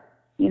recover.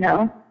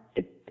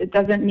 It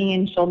doesn't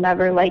mean she'll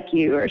never like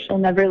you or she'll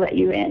never let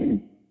you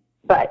in.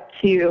 But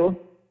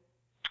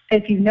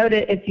if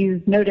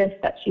you've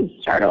noticed that she's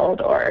startled,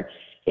 or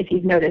if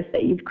you've noticed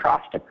that you've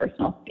crossed a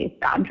personal space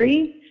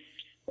boundary,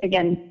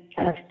 again,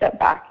 kind of step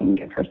back and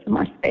give her some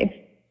more space.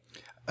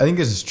 I think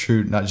this is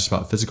true not just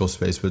about physical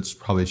space, but it's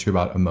probably true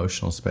about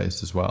emotional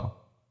space as well.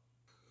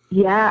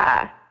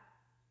 Yeah.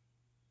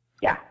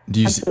 Do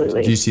you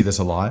see this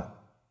a lot?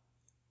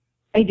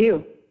 I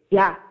do.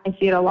 Yeah, I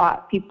see it a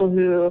lot. People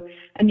who,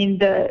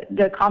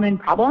 the common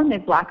problem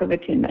is lack of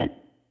attunement.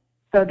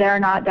 So they're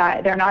not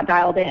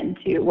dialed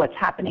into what's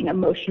happening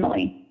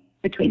emotionally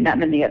between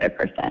them and the other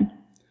person.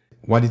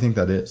 Why do you think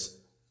that is?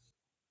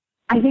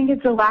 I think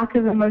it's a lack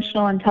of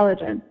emotional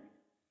intelligence.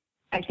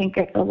 I think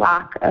it's a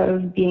lack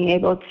of being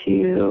able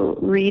to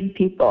read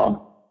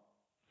people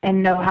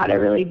and know how to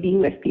really be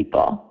with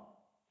people.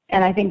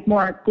 And I think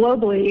more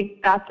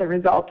globally, that's a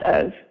result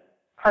of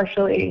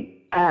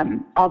partially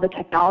all the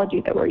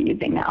technology that we're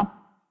using now.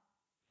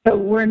 So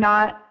we're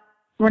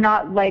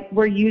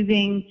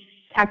using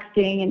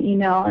texting and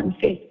email and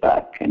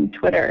Facebook and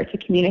Twitter to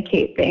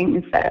communicate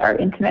things that are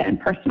intimate and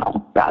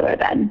personal rather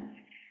than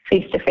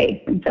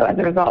face-to-face. And so as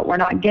a result, we're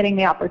not getting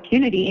the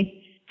opportunity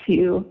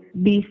to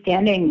be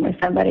standing with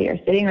somebody or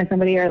sitting with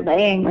somebody or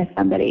laying with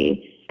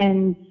somebody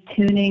and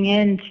tuning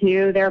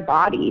into their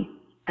body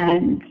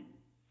and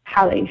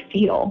how they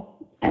feel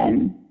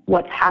and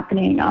what's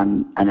happening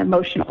on an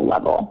emotional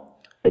level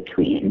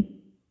between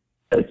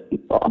those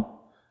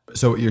people.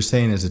 So what you're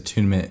saying is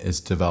attunement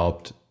is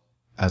developed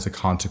as a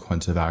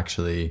consequence of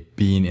actually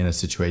being in a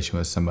situation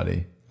with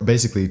somebody,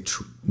 basically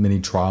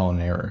mini trial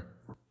and error.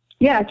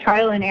 Yeah,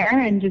 trial and error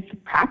and just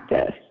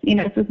practice.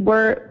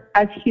 We're,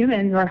 as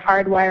humans, we're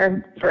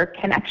hardwired for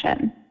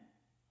connection.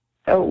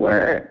 So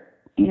we're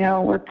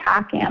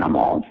pack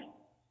animals.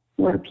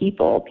 We're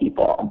people.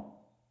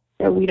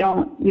 So we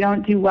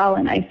don't do well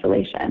in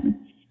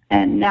isolation.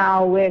 And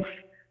now with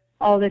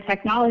all the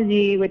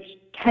technology, which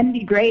can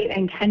be great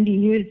and can be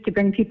used to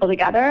bring people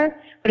together,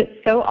 but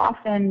it's so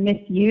often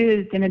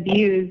misused and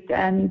abused,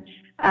 and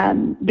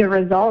the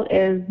result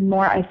is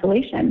more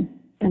isolation.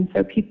 And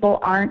so people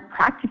aren't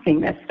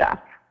practicing this stuff.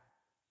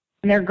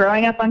 And they're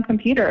growing up on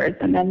computers,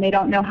 and then they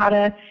don't know how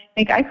to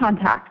make eye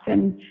contact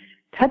and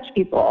touch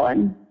people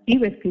and be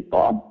with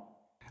people.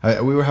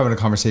 We were having a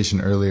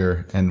conversation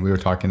earlier, and we were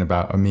talking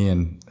about me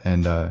and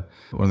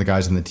one of the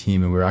guys on the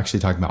team, and we were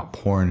actually talking about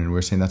porn, and we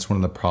were saying that's one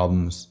of the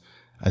problems,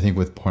 I think,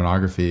 with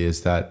pornography,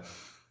 is that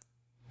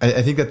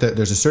I think that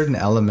there's a certain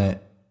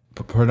element,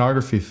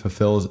 pornography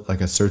fulfills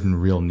like a certain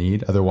real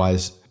need.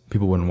 Otherwise,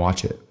 people wouldn't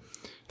watch it.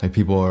 Like,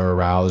 people are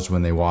aroused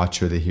when they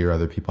watch or they hear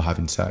other people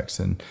having sex.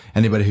 And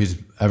anybody who's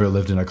ever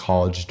lived in a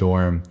college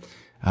dorm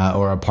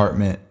or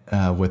apartment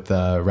with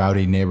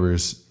rowdy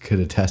neighbors could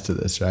attest to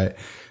this, right?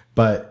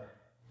 But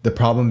the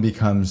problem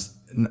becomes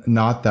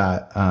not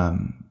that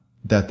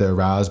that they're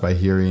aroused by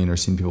hearing or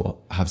seeing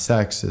people have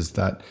sex, is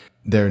that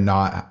they're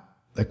not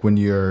like when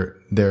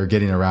they're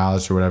getting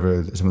aroused or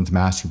whatever, someone's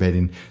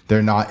masturbating,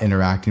 they're not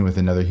interacting with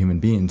another human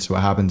being. So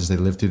what happens is they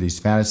live through these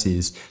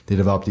fantasies, they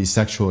develop these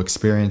sexual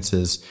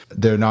experiences.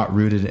 They're not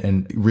rooted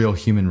in real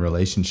human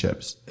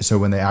relationships. So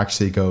when they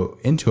actually go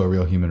into a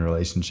real human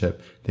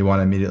relationship, they want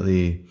to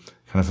immediately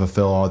kind of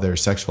fulfill all their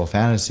sexual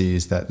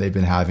fantasies that they've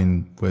been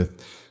having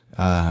with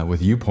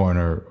YouPorn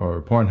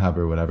or Pornhub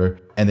or whatever,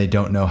 and they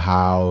don't know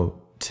how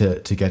to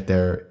get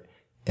there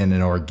in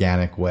an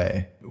organic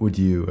way. Would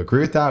you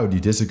agree with that? Would you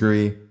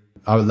disagree?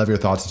 I would love your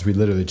thoughts, since we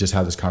literally just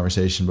had this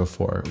conversation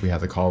before we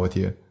had the call with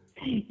you.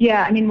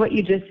 Yeah, I mean, what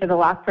you just said, the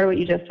last part, what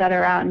you just said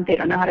around they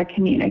don't know how to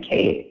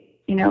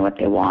communicate, what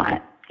they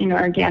want in an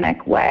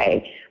organic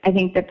way. I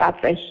think that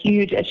that's a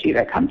huge issue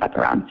that comes up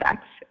around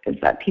sex, is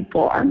that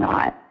people are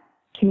not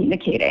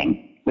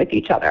communicating with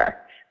each other.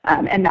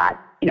 And that,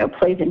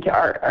 plays into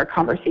our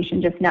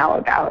conversation just now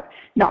about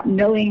not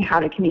knowing how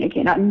to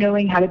communicate, not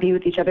knowing how to be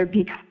with each other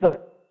because of.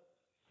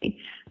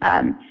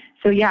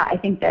 So yeah, I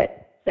think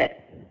that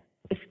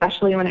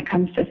especially when it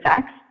comes to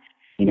sex,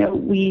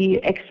 we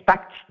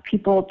expect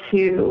people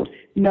to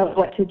know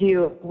what to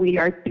do. We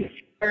are too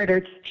scared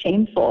or too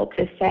shameful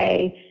to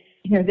say,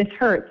 this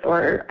hurts,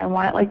 or I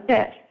want it like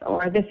this,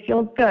 or this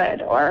feels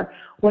good, or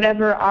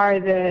whatever are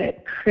the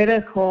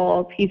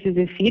critical pieces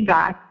of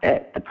feedback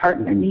that the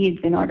partner needs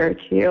in order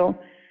to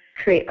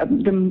create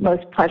the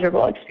most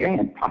pleasurable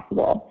experience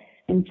possible.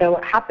 And so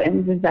what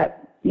happens is that,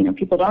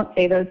 people don't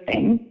say those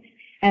things,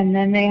 and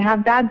then they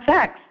have bad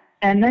sex,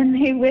 and then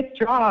they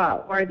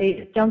withdraw, or they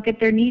just don't get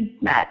their needs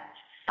met,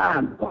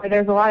 or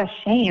there's a lot of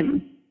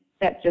shame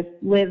that just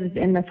lives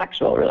in the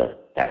sexual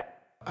relationship.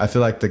 I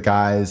feel like the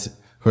guys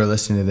who are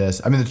listening to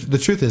this, I mean, the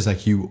truth is,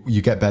 like, you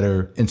get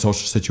better in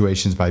social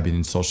situations by being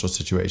in social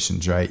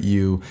situations, right?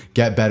 You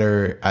get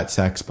better at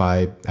sex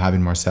by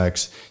having more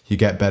sex. You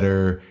get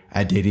better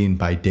at dating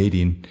by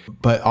dating.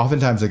 But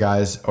oftentimes the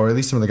guys, or at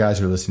least some of the guys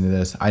who are listening to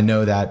this, I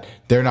know that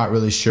they're not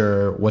really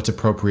sure what's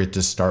appropriate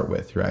to start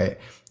with, right?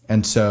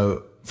 And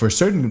so for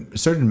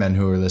certain men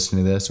who are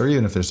listening to this, or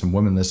even if there's some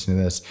women listening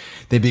to this,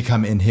 they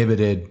become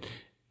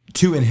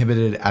too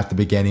inhibited at the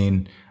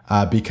beginning,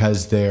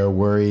 because they're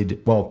worried.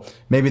 Well,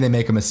 maybe they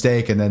make a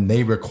mistake and then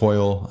they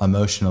recoil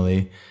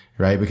emotionally,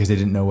 right? Because they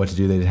didn't know what to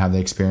do. They didn't have the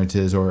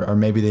experiences, or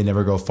maybe they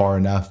never go far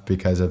enough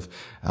because of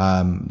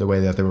the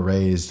way that they were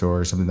raised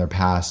or something in their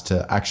past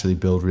to actually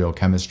build real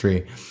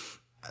chemistry.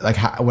 Like,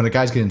 when a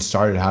guy's getting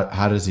started,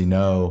 how does he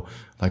know,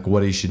 like,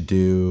 what he should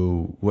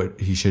do, what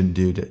he shouldn't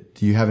do?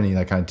 Do you have any,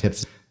 like, kind of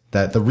tips?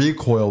 That the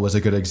recoil was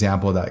a good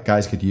example that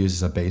guys could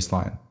use as a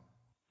baseline.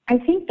 I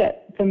think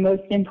that the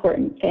most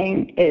important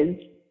thing is,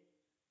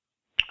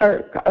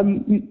 or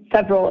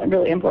several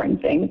really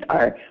important things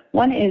are,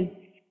 one is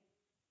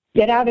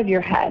get out of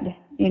your head.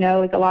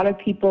 Like, a lot of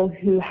people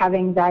who have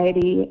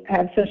anxiety,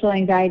 have social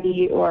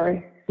anxiety,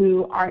 or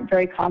who aren't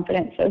very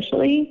confident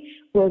socially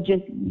will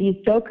just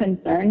be so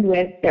concerned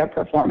with their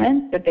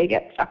performance that they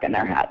get stuck in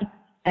their head,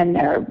 and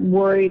they're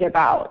worried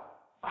about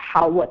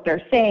what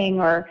they're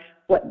saying or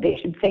what they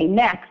should say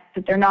next,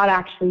 that they're not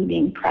actually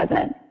being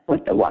present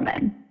with the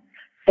woman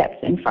that's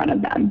in front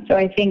of them. So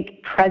I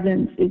think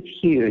presence is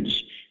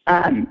huge.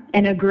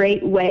 And a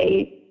great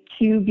way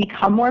to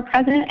become more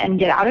present and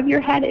get out of your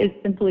head is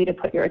simply to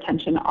put your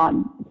attention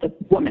on the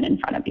woman in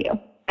front of you.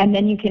 And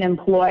then you can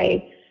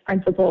employ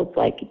principles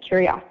like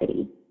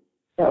curiosity.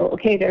 So,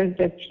 okay, there's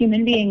this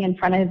human being in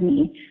front of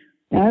me.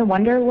 I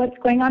wonder what's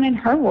going on in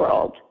her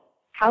world.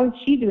 How is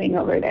she doing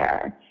over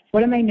there?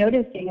 What am I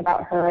noticing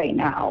about her right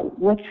now?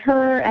 What's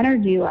her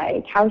energy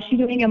like? How is she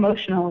doing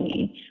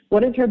emotionally?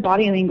 What is her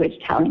body language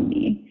telling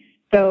me?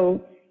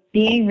 So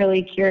being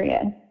really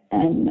curious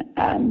and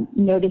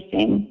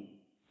noticing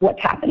what's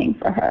happening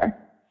for her.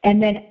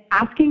 And then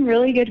asking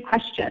really good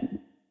questions.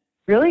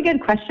 Really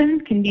good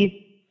questions can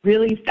be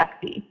really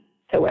sexy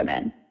to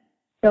women.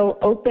 So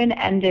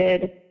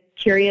open-ended,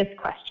 curious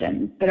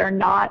questions that are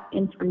not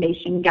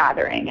information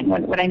gathering. And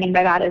what I mean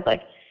by that is,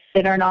 like,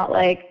 that are not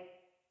like,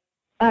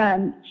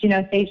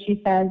 say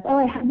she says, oh,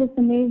 I had this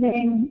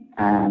amazing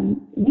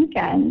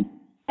weekend,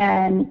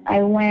 and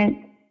I went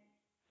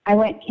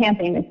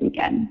camping this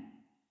weekend.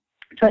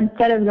 So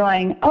instead of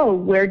going, oh,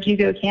 where'd you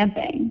go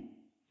camping?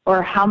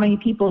 Or how many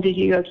people did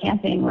you go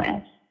camping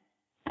with?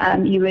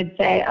 You would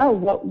say, oh,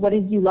 what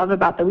did you love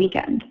about the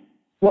weekend?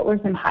 What were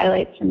some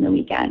highlights from the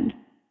weekend?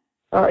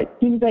 Or it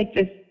seems like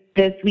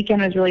this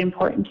weekend was really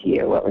important to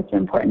you. What was so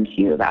important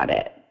to you about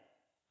it?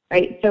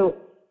 Right? So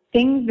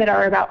things that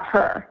are about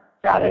her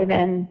rather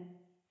than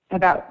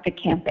about the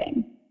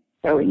camping.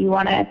 So you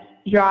want to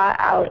draw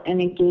out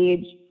and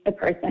engage the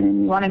person,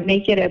 and you want to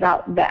make it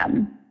about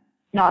them,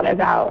 not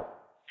about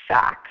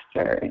facts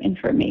or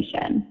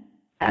information,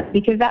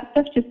 because that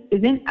stuff just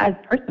isn't as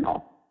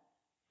personal.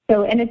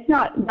 So, and it's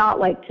not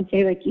like to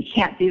say, like, you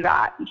can't do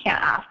that. You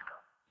can't ask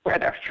where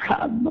they're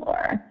from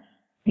or,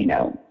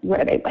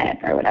 where they went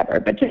or whatever,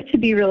 but just to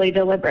be really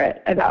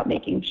deliberate about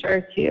making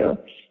sure to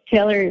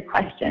tailor your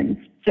questions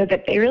so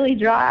that they really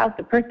draw out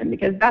the person,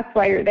 because that's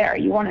why you're there.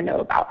 You want to know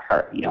about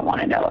her. You don't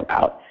want to know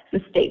about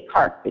the state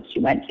park that she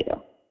went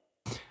to.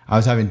 I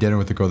was having dinner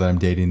with the girl that I'm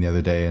dating the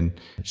other day, and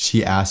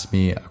she asked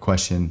me a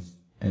question,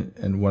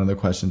 and one of the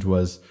questions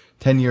was,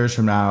 10 years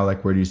from now,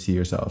 like, where do you see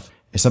yourself?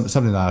 It's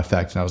something to that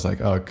effect. And I was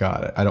like, oh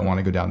God, I don't want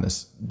to go down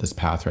this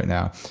path right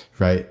now.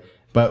 Right.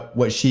 But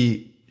what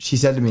she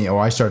said to me,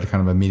 I started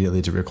kind of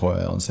immediately to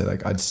recoil and say,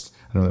 like, I don't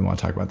really want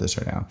to talk about this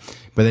right now.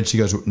 But then she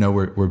goes, no,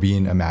 we're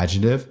being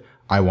imaginative.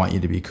 I want you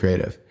to be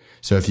creative.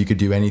 So if you could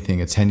do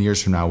anything, 10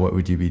 years from now, what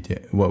would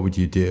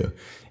you do?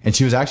 And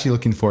she was actually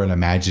looking for an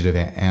imaginative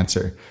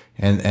answer.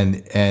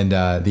 And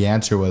the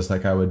answer was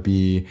like, I would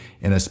be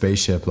in a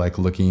spaceship, like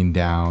looking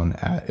down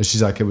at,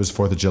 she's like, it was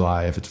 4th of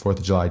July. If it's 4th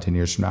of July, 10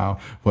 years from now,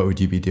 what would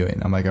you be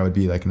doing? I'm like, I would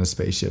be like in a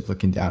spaceship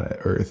looking down at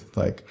Earth,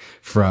 like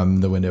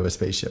from the window of a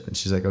spaceship. And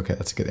she's like, okay,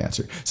 that's a good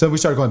answer. So we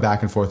started going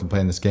back and forth and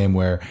playing this game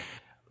where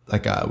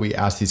like, we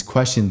asked these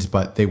questions,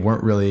 but they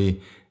weren't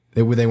really,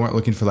 they weren't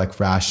looking for like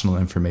rational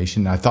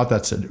information. And I thought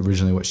that's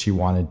originally what she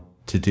wanted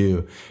to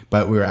do,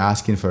 but we were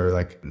asking for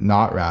like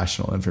not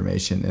rational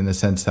information in the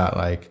sense that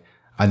like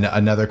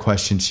another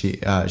question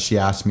she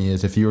asked me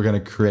is, if you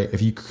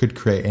could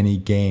create any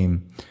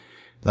game,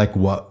 like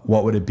what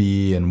would it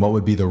be and what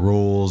would be the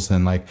rules,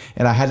 and I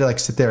had to like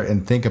sit there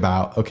and think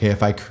about, okay,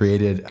 if I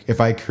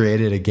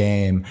created a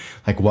game,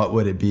 like what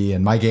would it be?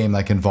 And my game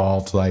like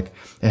involved like,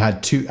 it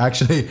had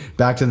actually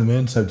back to the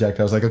moon subject,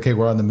 I was like, okay,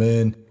 we're on the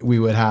moon, we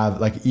would have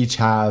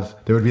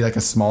there would be like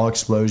a small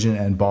explosion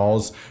and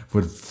balls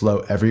would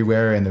float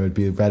everywhere, and there would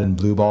be red and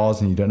blue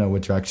balls, and you don't know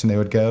what direction they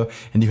would go,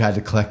 and you had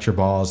to collect your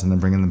balls and then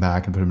bring them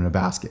back and put them in a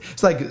basket.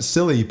 It's like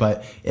silly,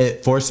 but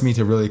it forced me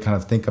to really kind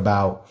of think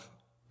about,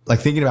 like,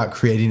 thinking about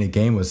creating a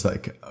game was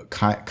like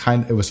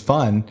it was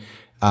fun.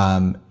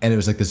 And it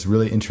was like this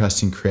really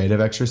interesting creative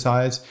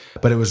exercise,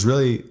 but it was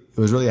really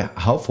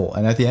helpful.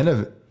 And at the end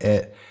of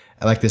it,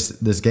 like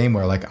this game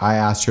where like I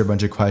asked her a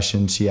bunch of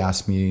questions, she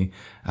asked me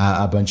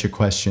a bunch of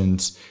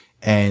questions,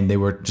 and they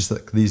were just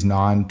like these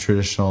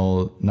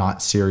non-traditional,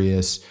 not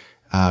serious,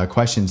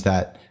 questions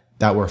that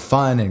were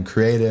fun and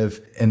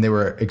creative. And they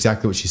were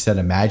exactly what she said,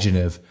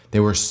 imaginative. They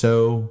were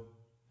so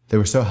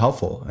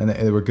helpful, and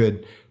they were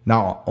good,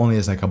 not only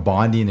as like a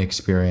bonding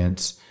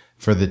experience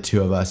for the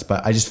two of us,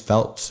 but I just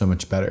felt so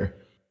much better.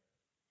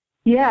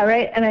 Yeah,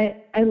 right. And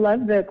I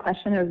love the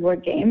question of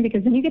what game,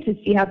 because then you get to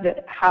see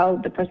how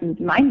the person's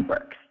mind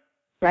works,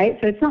 right?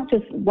 So it's not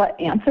just what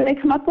answer they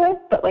come up with,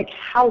 but like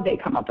how they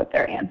come up with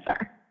their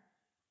answer.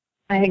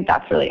 I think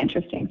that's really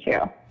interesting too.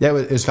 Yeah,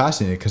 it was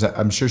fascinating because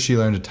I'm sure she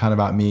learned a ton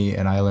about me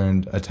and I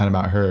learned a ton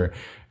about her,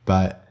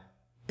 but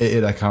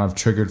it kind of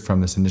triggered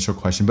from this initial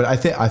question. But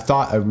I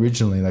thought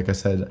originally, like I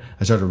said,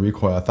 I started to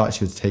recoil. I thought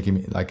she was taking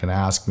me, like, and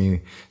ask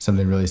me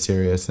something really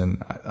serious.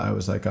 And I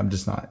was like, I'm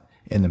just not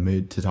in the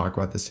mood to talk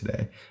about this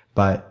today.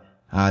 But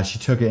she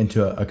took it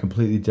into a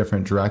completely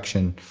different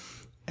direction.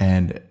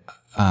 And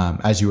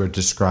as you were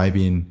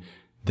describing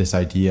this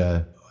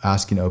idea,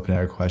 asking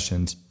open-ended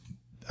questions,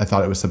 I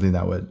thought it was something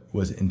that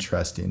was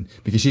interesting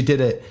because she did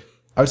it.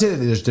 I would say that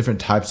there's different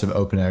types of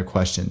open-ended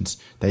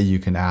questions that you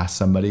can ask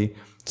somebody.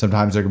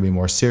 Sometimes they're going to be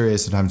more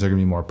serious. Sometimes they're going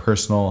to be more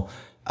personal.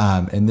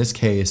 In this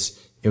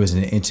case, it was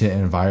an intimate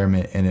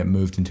environment, and it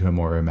moved into a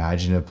more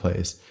imaginative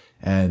place,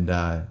 and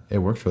it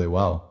worked really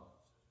well.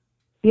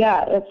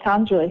 Yeah, it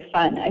sounds really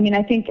fun. I mean,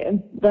 I think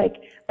like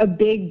a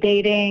big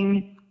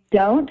dating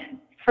don't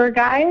for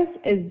guys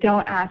is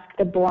don't ask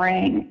the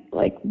boring,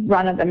 like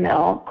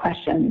run-of-the-mill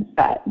questions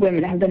that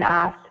women have been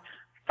asked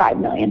 5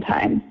 million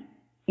times.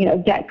 You know,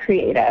 get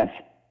creative,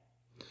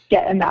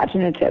 get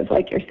imaginative,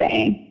 like you're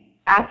saying.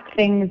 Ask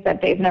things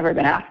that they've never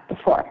been asked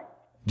before.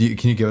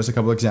 Can you give us a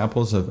couple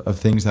examples of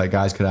things that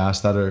guys could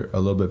ask that are a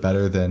little bit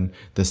better than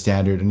the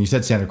standard? And you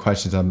said standard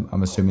questions.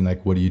 I'm assuming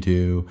like, what do you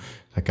do?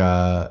 Like,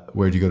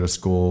 where do you go to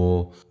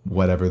school?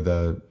 Whatever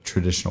the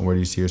traditional, where do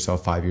you see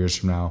yourself 5 years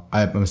from now?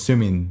 I'm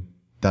assuming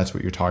that's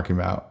what you're talking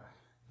about.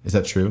 Is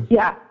that true?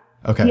 Yeah.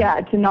 Okay. Yeah,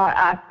 to not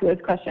ask those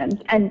questions.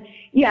 And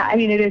yeah, I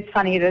mean, it is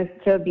funny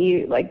to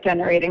be like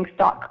generating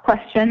stock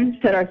questions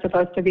that are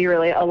supposed to be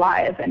really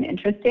alive and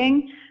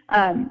interesting.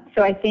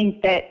 So I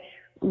think that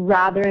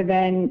rather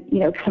than,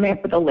 coming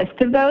up with a list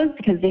of those,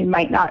 because they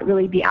might not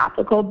really be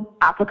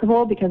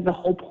applicable because the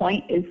whole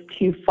point is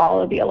to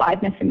follow the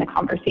aliveness in the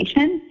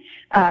conversation.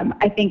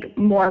 I think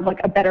more of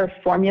like a better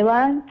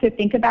formula to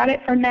think about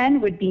it for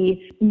men would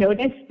be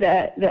notice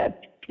the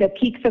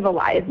peaks of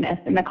aliveness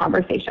in the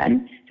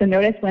conversation. So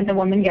notice when the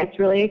woman gets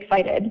really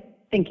excited,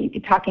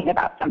 talking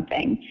about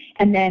something.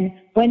 And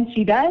then when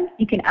she does,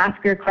 you can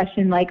ask her a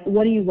question like,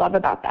 what do you love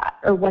about that?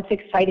 Or what's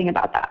exciting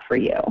about that for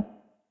you?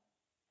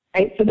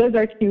 Right? So those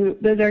are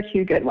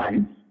two good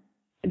ones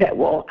that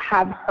will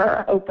have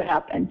her open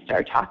up and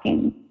start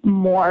talking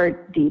more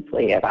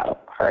deeply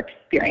about her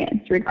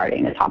experience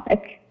regarding the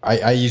topic.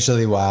 I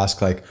usually will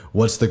ask like,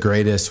 what's the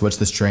greatest? What's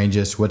the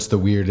strangest? What's the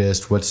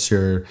weirdest? What's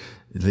the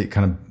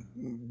kind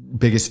of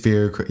biggest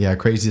fear?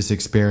 Craziest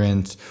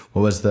experience?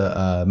 What was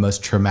the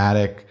most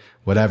traumatic?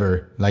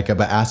 Whatever, like,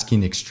 but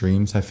asking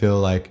extremes, I feel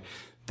like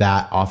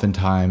that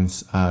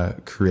oftentimes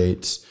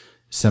creates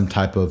some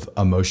type of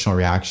emotional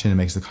reaction. It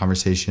makes the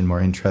conversation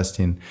more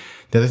interesting.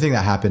 The other thing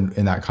that happened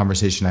in that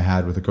conversation I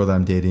had with a girl that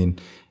I'm dating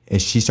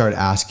is she started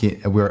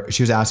asking,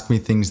 she was asking me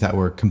things that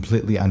were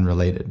completely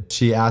unrelated.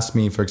 She asked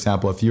me, for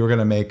example, if you were going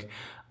to make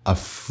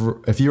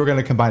if you were going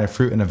to combine a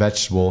fruit and a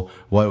vegetable,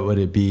 what would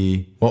it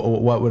be?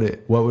 What would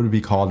it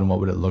be called, and what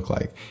would it look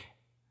like?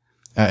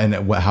 And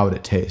how would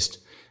it taste?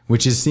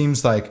 Which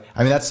seems like,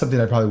 I mean, that's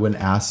something I probably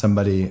wouldn't ask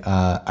somebody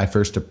I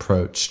first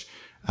approached,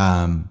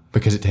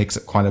 because it takes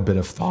quite a bit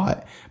of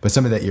thought. But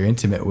somebody that you're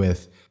intimate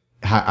with,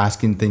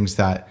 asking things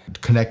that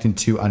connecting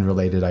to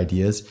unrelated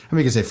ideas. I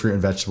mean, you could say fruit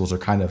and vegetables are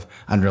kind of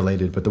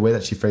unrelated, but the way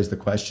that she phrased the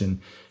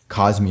question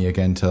caused me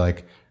again to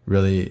like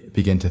really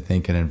begin to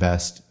think and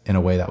invest in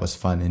a way that was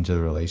fun into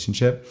the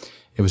relationship.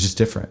 It was just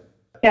different.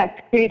 Yeah,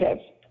 it's creative.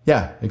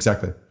 Yeah,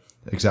 exactly.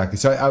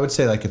 So I would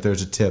say, like, if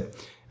there's a tip,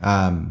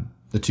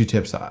 the two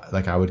tips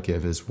like I would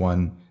give is,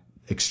 one,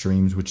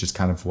 extremes, which is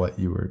kind of what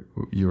you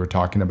were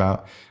talking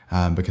about,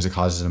 because it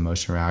causes an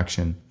emotional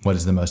reaction. What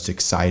is the most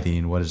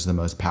exciting? What is the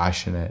most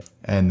passionate?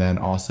 And then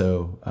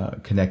also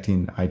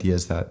connecting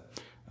ideas that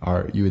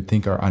you would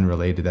think are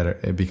unrelated, that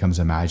it becomes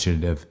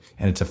imaginative,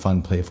 and it's a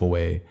fun, playful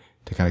way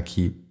to kind of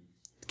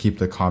keep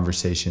the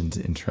conversations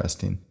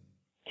interesting.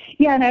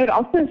 Yeah, and I would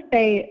also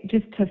say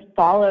just to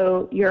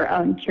follow your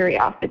own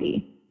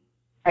curiosity,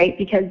 right?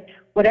 Because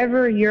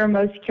whatever you're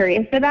most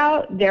curious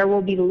about, there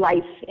will be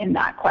life in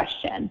that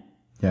question.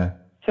 Yeah.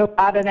 So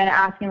rather than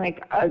asking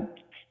like a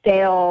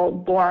stale,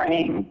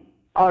 boring,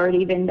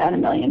 already been done a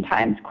million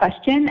times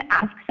question,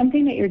 ask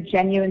something that you're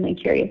genuinely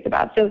curious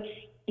about. So,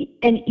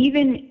 and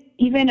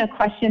even a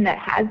question that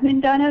has been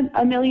done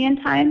a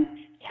million times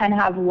can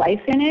have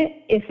life in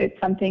it if it's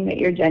something that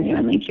you're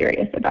genuinely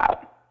curious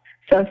about.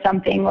 So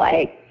something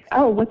like,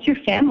 oh, what's your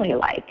family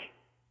like?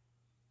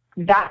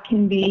 That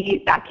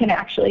can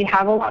actually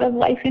have a lot of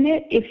life in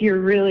it if you're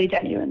really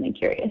genuinely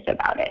curious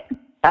about it.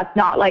 That's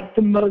not like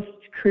the most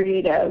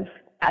creative,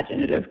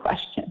 imaginative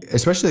question.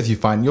 Especially if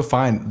you'll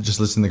find just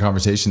listening to the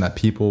conversation that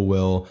people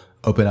will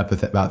open up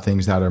about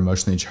things that are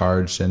emotionally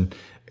charged, and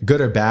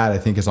good or bad. I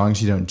think as long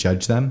as you don't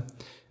judge them,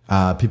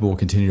 people will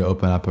continue to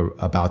open up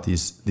about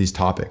these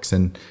topics.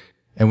 And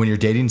when you're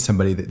dating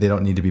somebody, they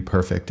don't need to be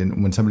perfect.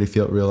 And when somebody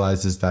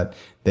realizes that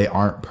they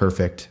aren't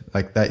perfect,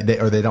 like that,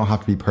 they don't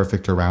have to be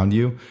perfect around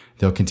you,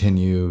 they'll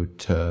continue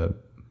to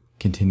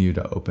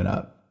open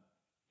up.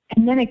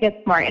 And then it gets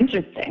more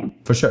interesting.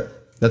 For sure.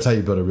 That's how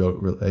you build a real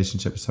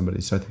relationship with somebody.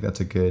 So I think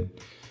that's a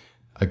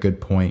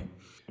good point.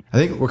 I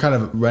think we're kind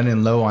of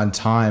running low on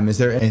time. Is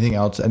there anything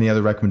else, any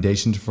other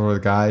recommendations for the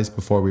guys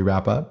before we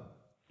wrap up?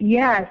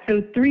 Yeah.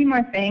 So 3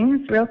 more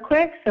things real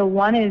quick. So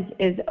one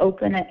is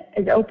open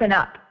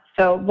up.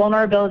 So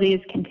vulnerability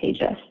is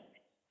contagious,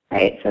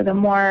 right? So the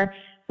more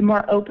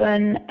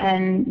open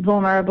and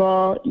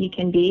vulnerable you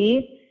can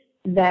be,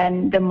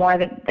 then the more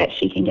that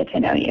she can get to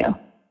know you,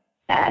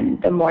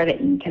 and the more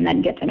that you can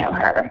then get to know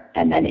her,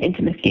 and then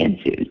intimacy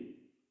ensues.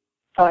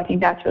 So I think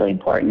that's really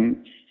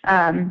important.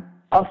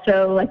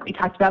 Also, like we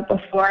talked about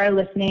before,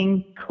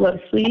 listening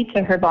closely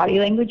to her body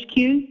language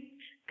cues,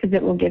 because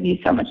it will give you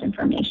so much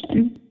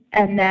information.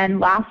 And then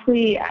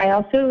lastly, I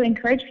also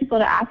encourage people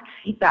to ask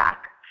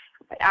feedback.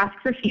 Ask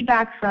for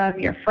feedback from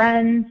your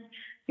friends,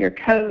 your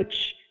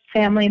coach,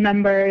 family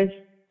members,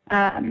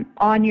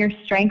 on your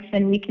strengths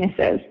and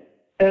weaknesses,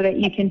 so that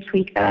you can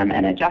tweak them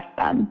and adjust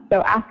them.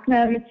 So ask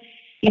them,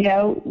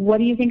 what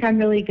do you think I'm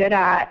really good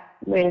at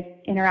with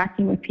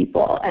interacting with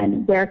people,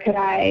 and where could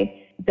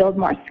I build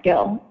more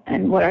skill,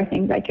 and what are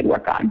things I could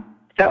work on?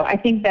 So I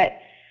think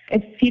that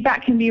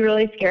feedback can be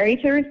really scary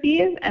to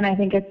receive, and I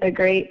think it's a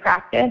great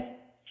practice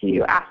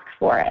to ask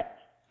for it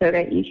so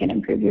that you can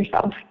improve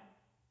yourself.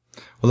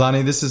 Well,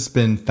 Lani, this has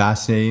been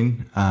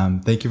fascinating.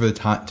 Thank you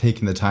for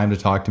taking the time to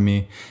talk to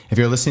me. If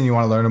you're listening, you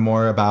want to learn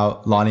more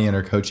about Lani and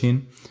her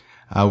coaching,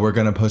 we're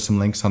going to post some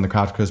links on the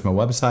Craft Charisma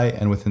website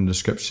and within the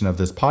description of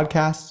this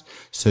podcast,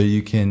 so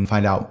you can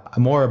find out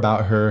more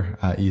about her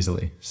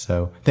easily.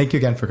 So thank you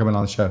again for coming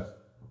on the show.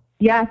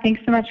 Yeah,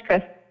 thanks so much,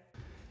 Chris.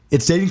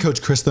 It's dating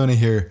coach Chris Lona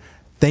here.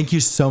 Thank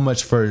you so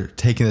much for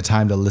taking the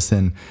time to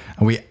listen.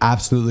 And we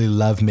absolutely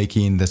love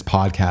making this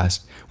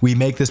podcast. We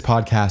make this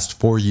podcast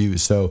for you.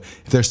 So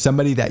if there's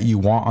somebody that you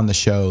want on the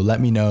show, let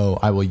me know.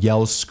 I will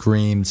yell,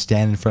 scream,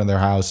 stand in front of their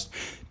house,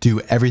 do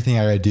everything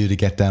I do to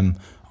get them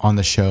on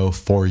the show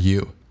for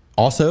you.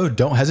 Also,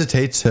 don't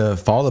hesitate to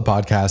follow the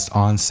podcast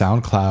on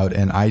SoundCloud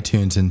and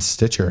iTunes and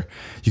Stitcher.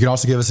 You can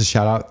also give us a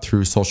shout out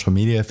through social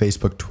media,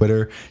 Facebook,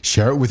 Twitter,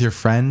 share it with your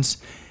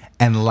friends.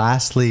 And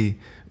lastly,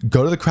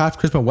 go to the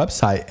Craft Charisma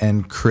website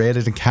and create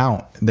an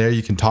account. There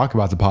you can talk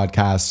about the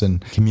podcast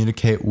and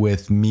communicate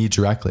with me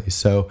directly.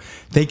 So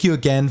thank you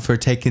again for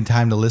taking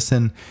time to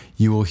listen.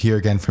 You will hear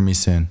again from me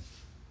soon.